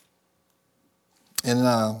 in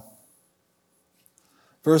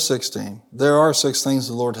verse 16, there are 6 things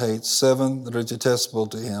the Lord hates, 7 that are detestable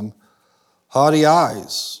to him. Haughty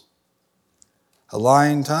eyes, a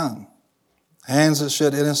lying tongue, hands that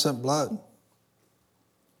shed innocent blood,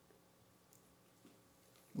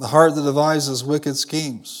 the heart that devises wicked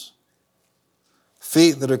schemes,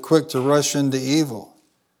 feet that are quick to rush into evil,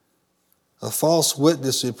 a false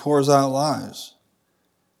witness who pours out lies,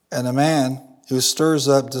 and a man who stirs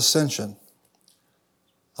up dissension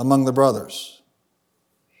among the brothers.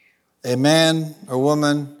 A man or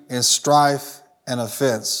woman in strife and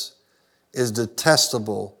offense is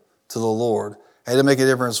detestable to the Lord. Hey, to make a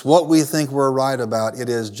difference, what we think we're right about, it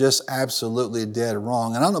is just absolutely dead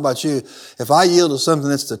wrong. And I don't know about you, if I yield to something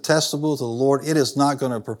that's detestable to the Lord, it is not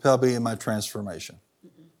going to propel me in my transformation.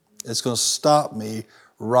 It's going to stop me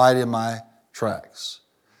right in my tracks.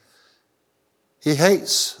 He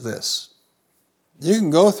hates this. You can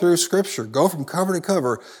go through Scripture, go from cover to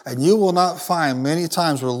cover, and you will not find many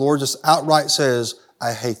times where the Lord just outright says,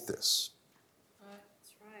 I hate this.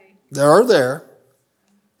 That's right. They are there,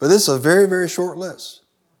 but this is a very, very short list.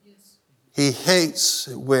 Yes. He hates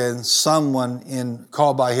when someone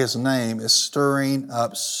called by his name is stirring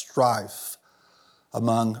up strife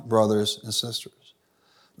among brothers and sisters.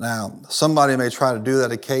 Now, somebody may try to do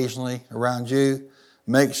that occasionally around you.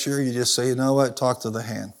 Make sure you just say, you know what, talk to the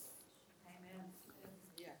hand. Amen.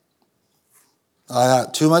 Yeah. I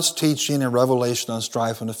got too much teaching and revelation on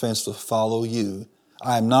strife and offense to follow you.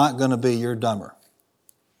 I'm not going to be your dumber.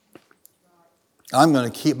 I'm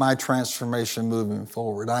going to keep my transformation moving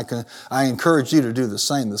forward. I encourage you to do the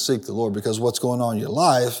same, to seek the Lord, because what's going on in your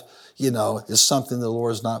life, is something the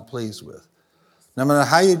Lord is not pleased with. No matter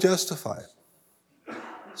how you justify it.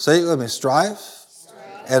 Say it with me, strife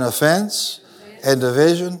and offense and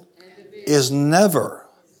division is never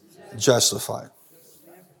justified.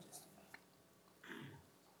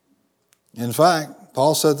 In fact,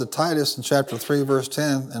 Paul said to Titus in chapter 3, verse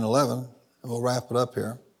 10 and 11, and we'll wrap it up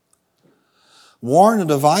here, warn a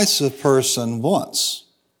divisive person once,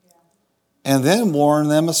 and then warn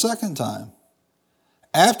them a second time.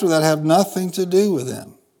 After that, have nothing to do with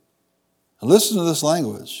them. And listen to this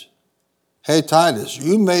language. Hey, Titus,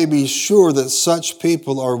 you may be sure that such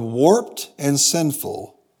people are warped and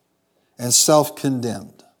sinful and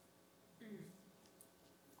self-condemned.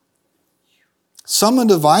 Someone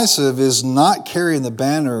divisive is not carrying the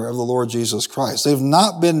banner of the Lord Jesus Christ. They've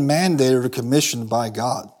not been mandated or commissioned by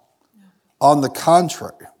God. On the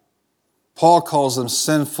contrary, Paul calls them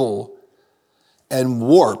sinful and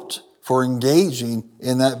warped for engaging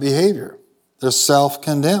in that behavior. They're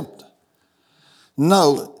self-condemned.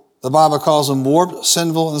 No, the Bible calls them warped,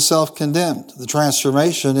 sinful, and self-condemned. The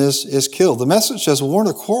transformation is killed. The message says, warn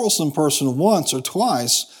a quarrelsome person once or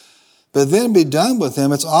twice, but then be done with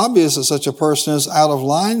him. It's obvious that such a person is out of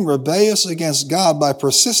line, rebellious against God. By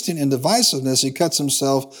persisting in divisiveness, he cuts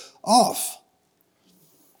himself off.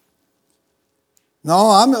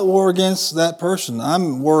 No, I'm at war against that person.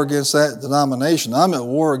 I'm at war against that denomination. I'm at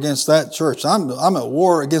war against that church. I'm at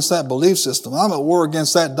war against that belief system. I'm at war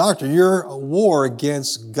against that doctrine. You're at war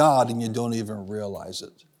against God and you don't even realize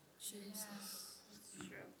it. Jesus.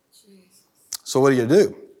 So what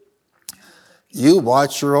do? You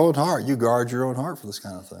watch your own heart. You guard your own heart for this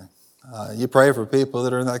kind of thing. You pray for people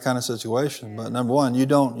that are in that kind of situation. But number one, you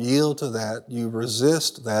don't yield to that. You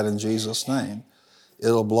resist that in Jesus' name.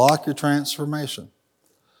 It'll block your transformation.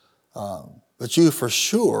 But But you for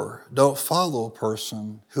sure don't follow a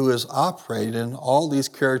person who is operating in all these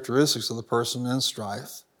characteristics of the person in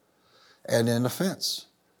strife and in offense.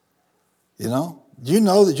 You know? Do you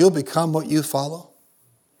know that you'll become what you follow?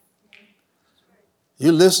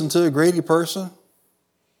 You listen to a greedy person,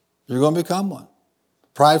 you're going to become one.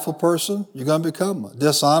 Prideful person, you're going to become one.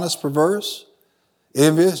 Dishonest, perverse,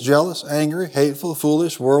 envious, jealous, angry, hateful,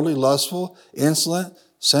 foolish, worldly, lustful, insolent,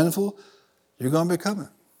 sinful, you're going to become it.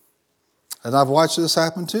 And I've watched this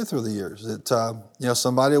happen too through the years. That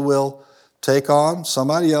somebody will take on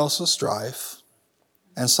somebody else's strife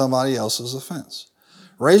and somebody else's offense.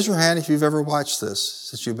 Raise your hand if you've ever watched this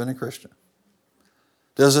since you've been a Christian.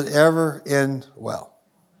 Does it ever end well?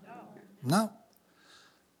 No.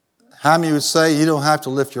 How many would say you don't have to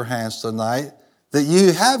lift your hands tonight, that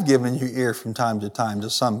you have given your ear from time to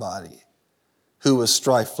somebody who was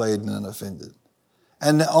strife-laden and offended,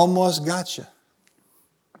 and they almost got you?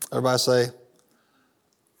 Everybody say,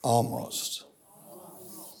 almost.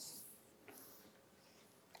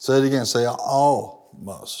 Say it again, say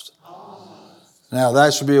almost. Now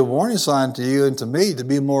that should be a warning sign to you and to me to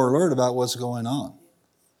be more alert about what's going on.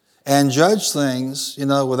 And judge things,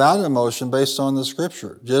 without emotion based on the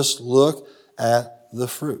Scripture. Just look at the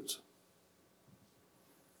fruit.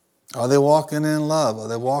 Are they walking in love? Are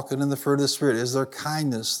they walking in the fruit of the Spirit? Is there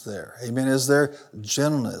kindness there? Amen. Is there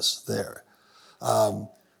gentleness there?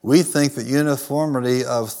 We think that uniformity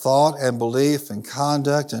of thought and belief and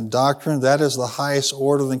conduct and doctrine, that is the highest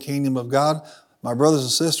order in the kingdom of God. My brothers and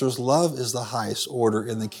sisters, love is the highest order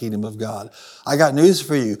in the kingdom of God. I got news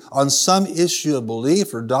for you. On some issue of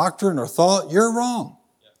belief or doctrine or thought, you're wrong.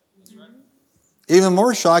 Yeah, that's right. Even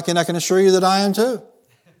more shocking, I can assure you that I am too.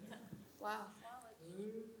 Wow.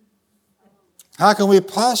 How can we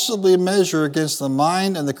possibly measure against the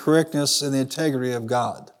mind and the correctness and the integrity of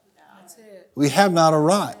God? That's it. We have not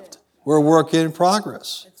arrived. We're a work in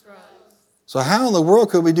progress. That's right. So how in the world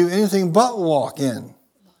could we do anything but walk in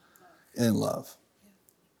love?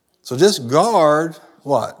 So just guard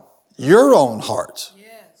what? Your own heart,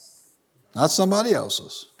 Yes. not somebody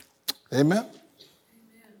else's. Amen?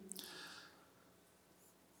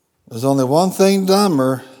 There's only one thing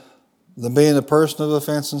dumber than being a person of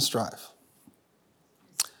offense and strife.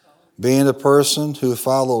 Being a person who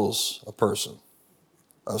follows a person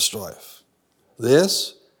of strife.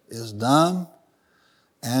 This is dumb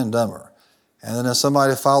and dumber. And then if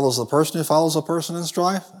somebody follows the person who follows a person in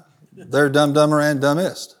strife, they're dumb, dumber, and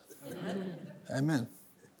dumbest. Amen.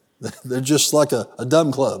 They're just like a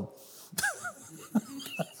dumb club.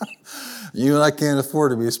 You and I can't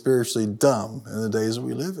afford to be spiritually dumb in the days that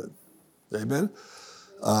we live in. Amen.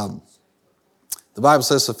 The Bible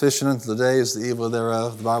says, sufficient unto the day is the evil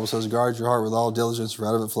thereof. The Bible says, guard your heart with all diligence, for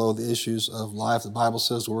out of it flow the issues of life. The Bible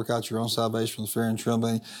says to work out your own salvation with fear and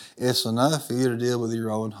trembling. It's enough for you to deal with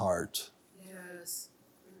your own heart. Yes.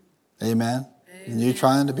 Amen. And you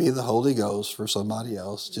trying to be the Holy Ghost for somebody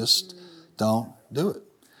else, just don't do it.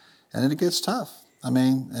 And it gets tough.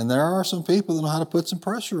 And there are some people that know how to put some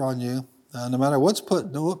pressure on you. No matter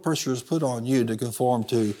what pressure is put on you to conform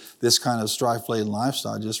to this kind of strife-laden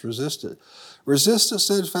lifestyle, just resist it. Resist it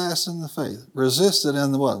steadfast in the faith. Resist it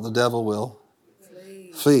and what? The devil will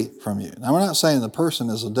flee from you. Now, we're not saying the person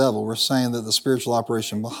is a devil. We're saying that the spiritual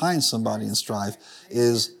operation behind somebody in strife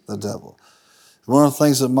is the devil. One of the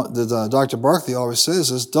things that Dr. Barclay always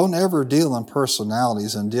says is don't ever deal in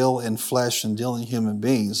personalities and deal in flesh and deal in human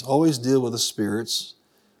beings. Always deal with the spirits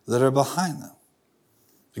that are behind them.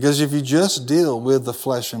 Because if you just deal with the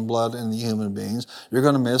flesh and blood and the human beings, you're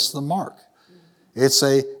going to miss the mark. It's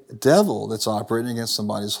a devil that's operating against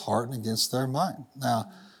somebody's heart and against their mind.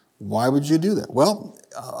 Now, why would you do that? Well,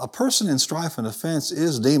 a person in strife and offense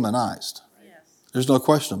is demonized. There's no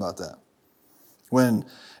question about that. When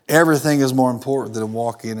everything is more important than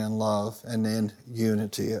walking in love and in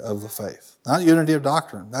unity of the faith. Not unity of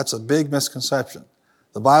doctrine. That's a big misconception.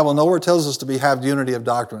 The Bible nowhere tells us to have unity of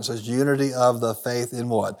doctrine. It says unity of the faith in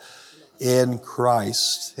what? In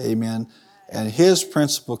Christ. Amen. And His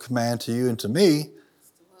principal command to you and to me,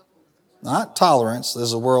 not tolerance,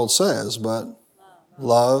 as the world says, but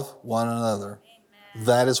love one another.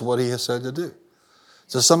 That is what He has said to do.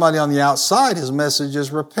 So somebody on the outside, His message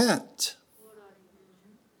is repent.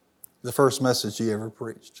 The first message He ever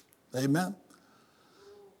preached. Amen.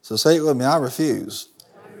 So say it with me. I refuse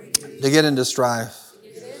to get into strife,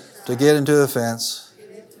 to get into offense.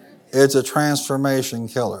 It's a transformation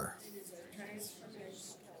killer.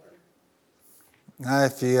 Now,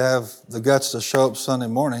 if you have the guts to show up Sunday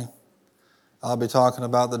morning, I'll be talking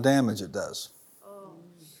about the damage it does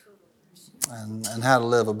and how to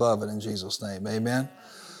live above it in Jesus' name. Amen.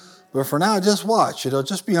 But for now, just watch.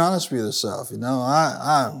 Just be honest with yourself.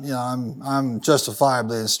 I'm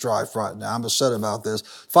justifiably in strife right now. I'm upset about this.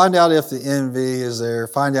 Find out if the envy is there.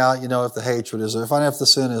 Find out, if the hatred is there. Find out if the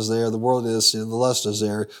sin is there. The world is, the lust is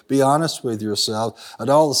there. Be honest with yourself, and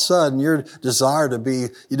all of a sudden, your desire to be,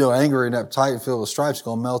 angry and uptight and filled with strife is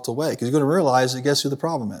going to melt away because you're going to realize that guess who the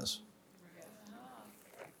problem is.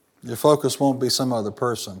 Your focus won't be some other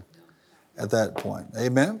person at that point.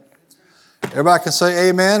 Amen. Everybody can say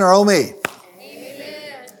amen or oh me.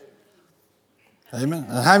 Amen. Amen.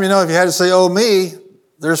 And how many know if you had to say oh me,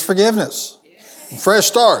 there's forgiveness. And fresh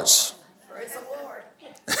starts. Praise the Lord.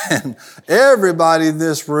 And everybody in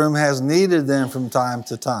this room has needed them from time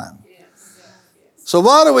to time. So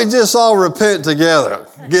why don't we just all repent together?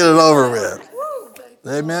 Get it over with.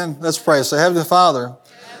 Amen. Let's pray. Say, Heavenly Father,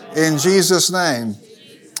 in Jesus' name,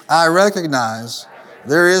 I recognize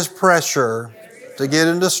there is pressure to get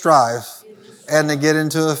into strife and to get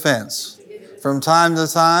into offense. From time to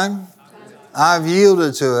time, I've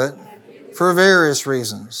yielded to it for various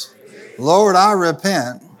reasons. Lord, I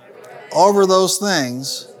repent over those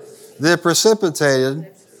things that precipitated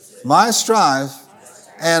my strife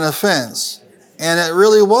and offense. And it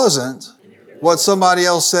really wasn't what somebody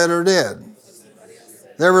else said or did.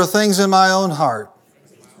 There were things in my own heart.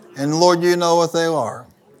 And Lord, you know what they are.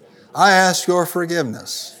 I ask your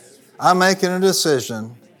forgiveness. I'm making a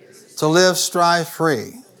decision to live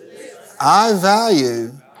strife-free. I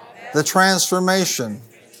value the transformation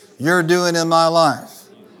you're doing in my life.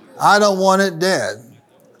 I don't want it dead.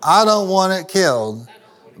 I don't want it killed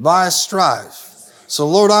by strife. So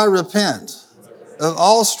Lord, I repent of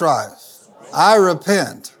all strife. I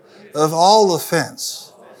repent of all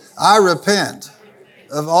offense. I repent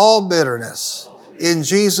of all bitterness. In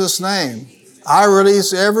Jesus' name, I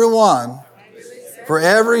release everyone for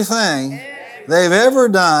everything they've ever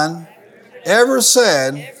done, ever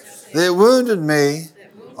said that wounded me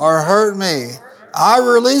or hurt me. I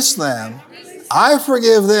release them. I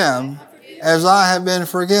forgive them as I have been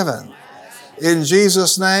forgiven. In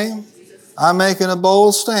Jesus' name, I'm making a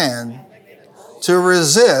bold stand to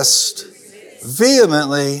resist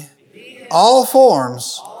vehemently all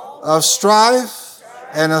forms of strife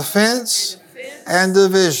and offense and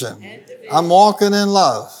division. I'm walking in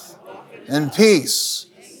love and peace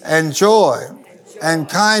and joy and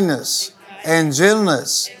kindness and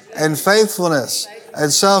gentleness and faithfulness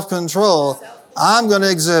and self-control. I'm going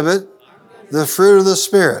to exhibit the fruit of the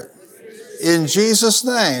Spirit. In Jesus'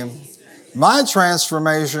 name, my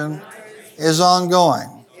transformation is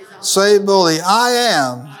ongoing. Say it boldly, I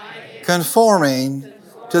am conforming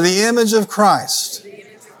to the image of Christ,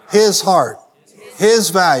 His heart,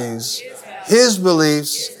 His values, His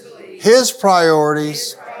beliefs, His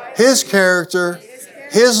priorities, His character,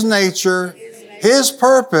 His nature, His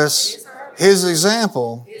purpose, His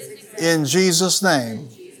example. In Jesus' name,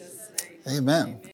 amen.